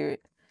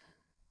spirit.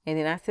 And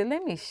then I said,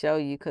 let me show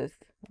you, because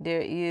there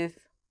is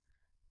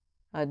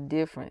a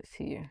difference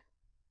here.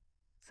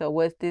 So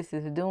what this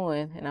is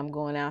doing, and I'm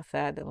going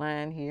outside the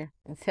line here,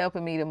 it's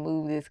helping me to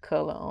move this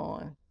color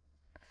on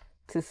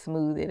to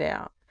smooth it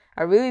out.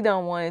 I really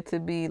don't want it to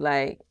be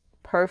like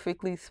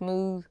perfectly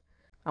smooth,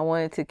 I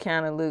want it to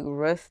kind of look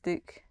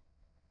rustic.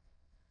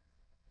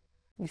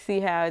 You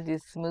see how I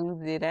just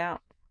smoothed it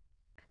out?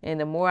 And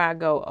the more I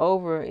go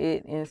over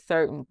it in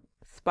certain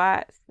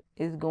spots,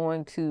 it's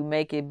going to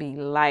make it be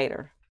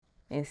lighter.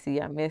 And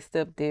see, I messed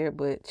up there,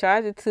 but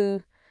charge it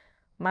to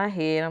my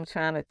head. I'm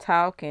trying to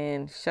talk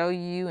and show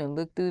you and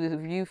look through the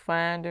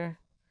viewfinder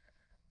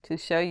to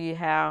show you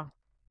how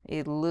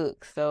it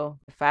looks. So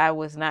if I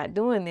was not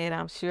doing that,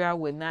 I'm sure I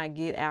would not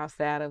get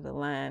outside of the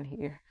line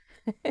here.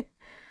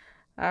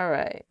 All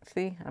right,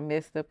 see, I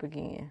messed up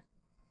again.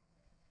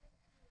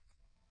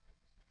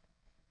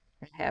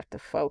 I have to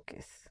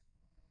focus.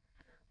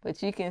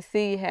 But you can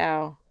see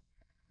how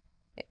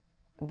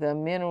the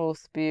mineral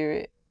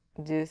spirit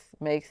just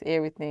makes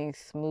everything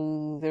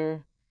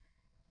smoother,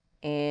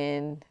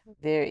 and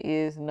there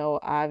is no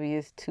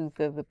obvious tooth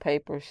of the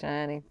paper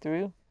shining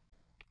through.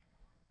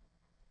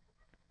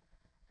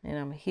 And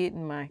I'm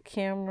hitting my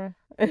camera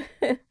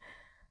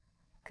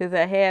because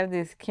I have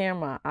this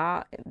camera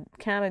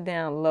kind of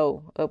down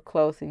low up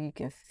close so you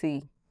can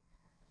see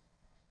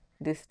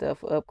this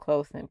stuff up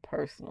close and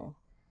personal.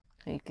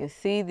 And you can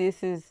see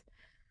this is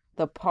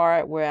the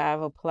part where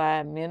I've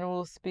applied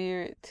mineral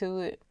spirit to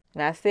it.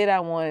 And I said I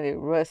wanted it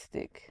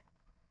rustic,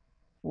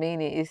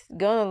 meaning it's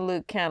gonna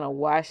look kind of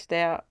washed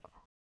out.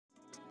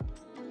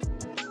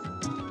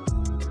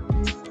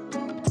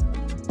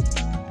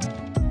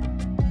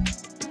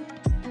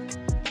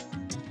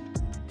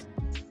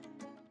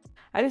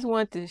 I just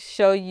want to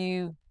show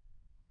you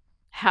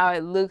how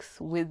it looks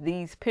with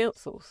these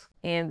pencils,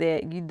 and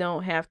that you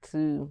don't have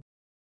to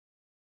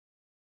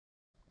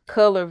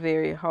color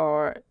very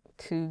hard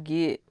to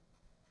get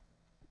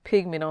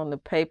pigment on the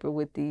paper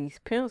with these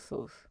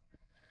pencils.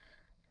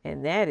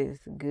 And that is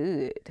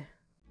good.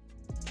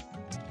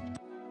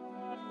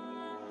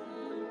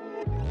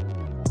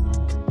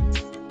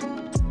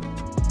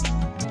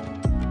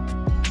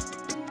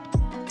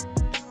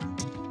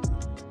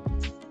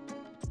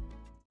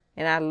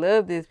 And I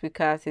love this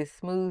because it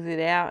smooths it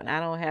out and I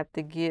don't have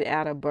to get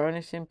out a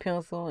burnishing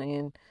pencil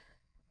and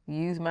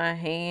use my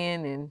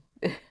hand. And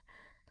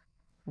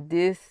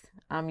this,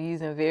 I'm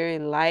using very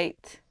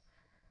light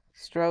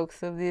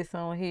strokes of this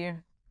on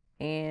here,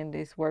 and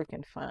it's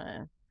working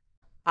fine.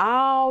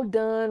 All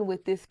done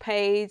with this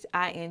page.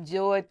 I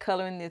enjoyed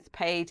coloring this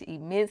page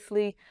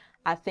immensely.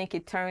 I think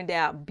it turned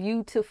out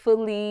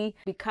beautifully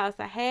because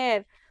I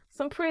had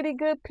some pretty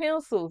good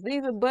pencils.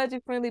 These are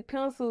budget-friendly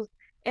pencils,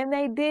 and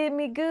they did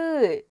me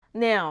good.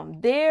 Now,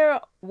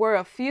 there were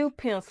a few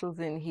pencils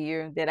in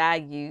here that I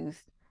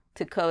used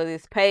to color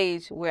this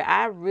page where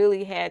I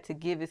really had to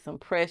give it some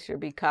pressure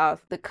because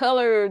the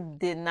color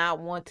did not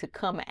want to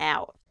come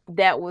out.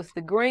 That was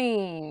the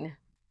green,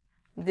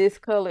 this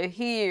color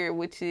here,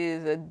 which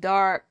is a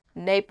dark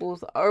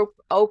Naples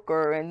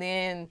ochre, and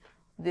then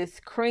this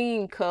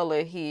cream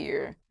color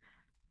here.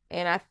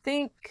 And I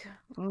think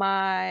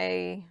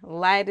my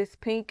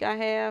lightest pink I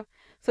have.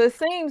 So it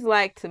seems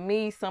like to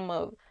me some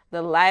of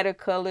the lighter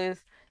colors,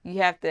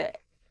 you have to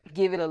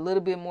give it a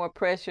little bit more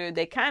pressure.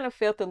 They kind of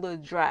felt a little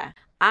dry.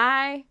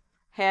 I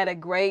had a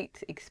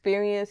great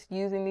experience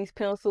using these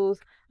pencils.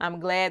 I'm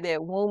glad that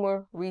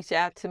Woomer reached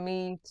out to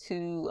me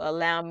to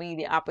allow me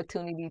the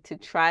opportunity to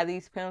try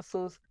these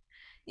pencils.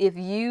 If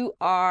you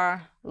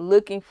are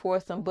looking for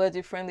some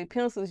budget-friendly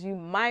pencils, you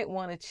might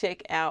want to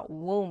check out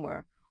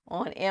Woomer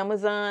on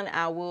Amazon.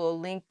 I will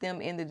link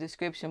them in the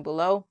description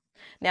below.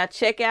 Now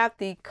check out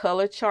the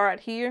color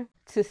chart here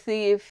to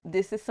see if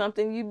this is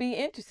something you'd be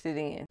interested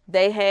in.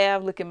 They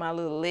have, look at my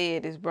little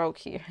lead is broke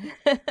here.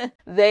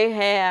 They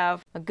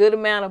have a good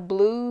amount of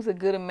blues, a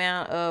good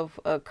amount of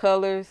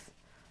colors,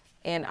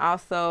 and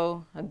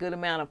also a good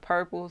amount of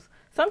purples.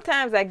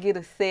 Sometimes I get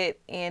a set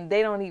and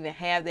they don't even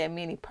have that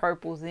many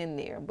purples in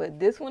there, but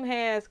this one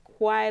has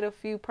quite a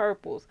few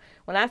purples.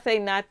 When I say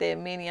not that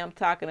many, I'm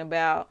talking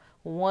about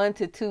 1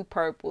 to 2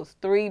 purples,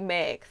 3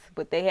 max,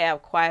 but they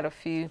have quite a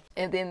few.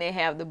 And then they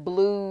have the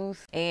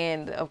blues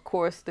and of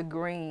course the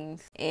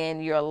greens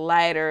and your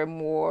lighter,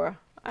 more,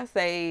 I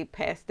say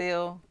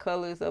pastel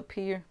colors up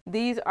here.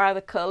 These are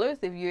the colors.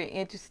 If you're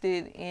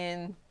interested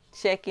in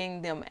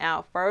checking them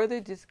out further,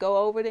 just go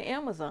over to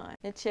Amazon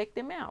and check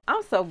them out.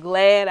 I'm so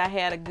glad I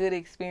had a good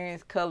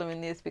experience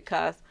coloring this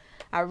because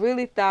I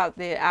really thought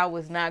that I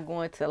was not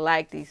going to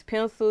like these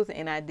pencils,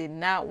 and I did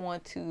not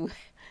want to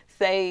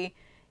say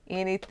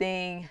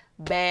anything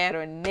bad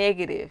or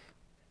negative.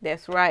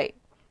 That's right,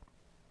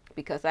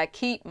 because I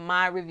keep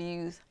my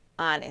reviews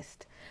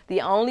honest.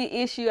 The only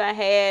issue I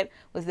had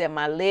was that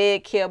my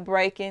leg kept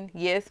breaking.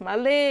 Yes, my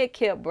leg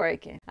kept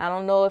breaking. I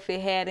don't know if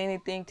it had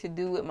anything to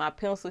do with my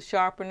pencil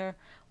sharpener,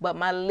 but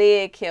my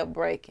leg kept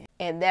breaking.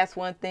 And that's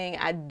one thing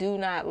I do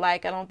not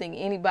like. I don't think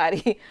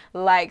anybody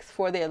likes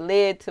for their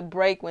leg to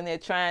break when they're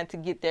trying to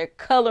get their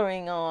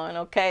coloring on,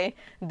 okay?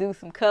 Do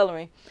some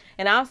coloring.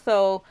 And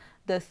also,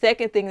 the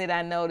second thing that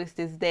I noticed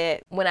is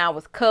that when I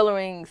was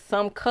coloring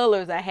some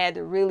colors, I had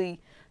to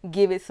really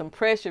give it some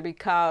pressure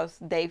because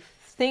they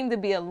seem to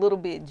be a little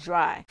bit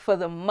dry. For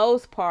the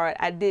most part,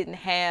 I didn't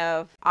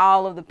have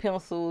all of the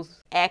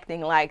pencils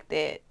acting like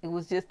that. It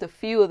was just a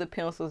few of the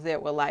pencils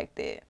that were like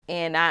that.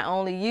 And I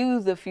only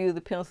used a few of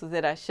the pencils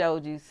that I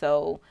showed you.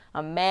 So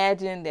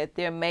imagine that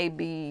there may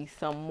be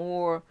some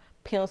more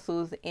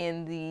pencils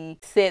in the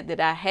set that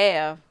I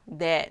have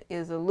that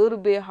is a little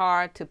bit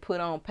hard to put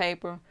on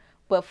paper.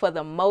 But for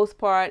the most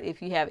part,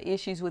 if you have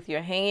issues with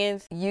your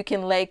hands, you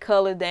can lay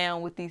color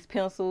down with these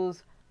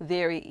pencils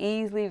very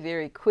easily,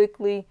 very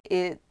quickly.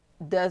 It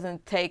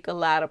doesn't take a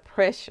lot of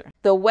pressure.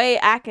 The way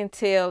I can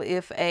tell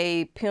if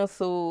a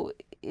pencil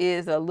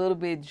is a little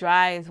bit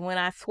dry is when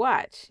I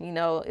swatch. You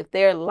know, if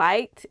they're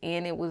light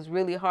and it was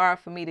really hard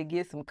for me to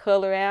get some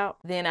color out,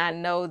 then I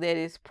know that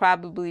it's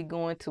probably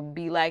going to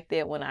be like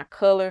that when I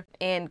color.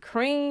 And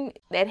cream,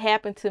 that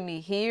happened to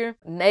me here.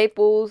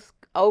 Naples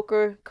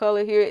ochre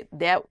color here,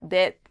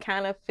 that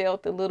kind of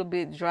felt a little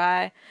bit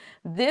dry.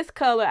 This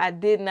color I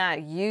did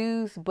not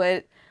use,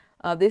 but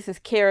this is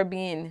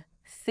Caribbean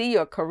Sea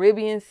or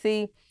Caribbean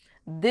Sea.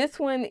 This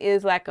one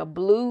is like a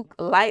blue,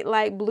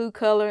 light blue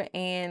color,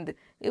 and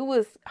it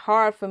was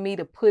hard for me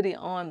to put it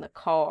on the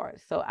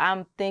card. So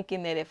I'm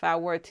thinking that if I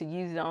were to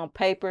use it on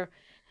paper,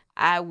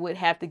 I would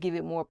have to give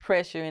it more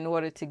pressure in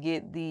order to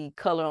get the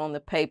color on the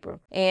paper.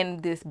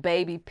 And this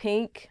baby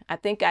pink, I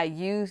think I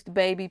used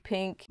baby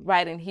pink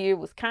right in here. It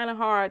was kind of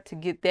hard to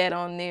get that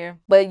on there.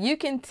 But you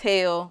can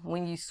tell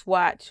when you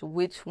swatch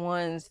which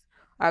ones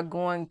are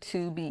going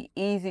to be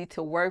easy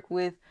to work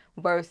with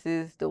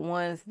versus the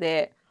ones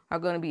that are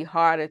going to be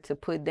harder to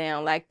put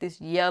down, like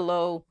this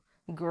yellow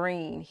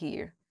green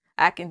here.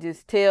 I can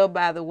just tell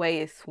by the way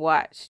it's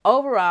swatched.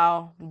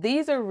 Overall,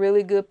 these are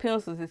really good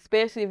pencils,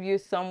 especially if you're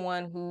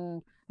someone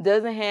who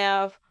doesn't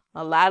have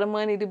a lot of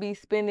money to be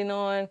spending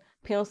on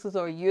pencils,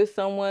 or you're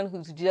someone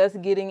who's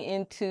just getting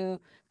into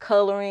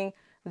coloring,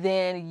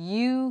 then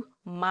you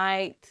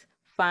might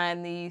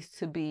find these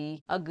to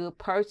be a good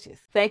purchase.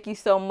 Thank you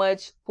so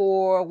much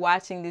for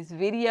watching this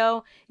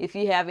video. If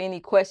you have any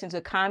questions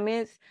or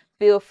comments,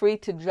 feel free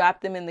to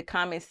drop them in the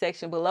comment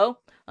section below.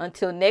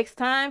 Until next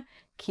time,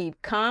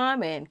 keep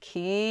calm and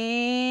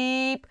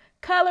keep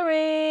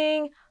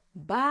coloring.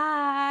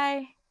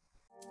 Bye.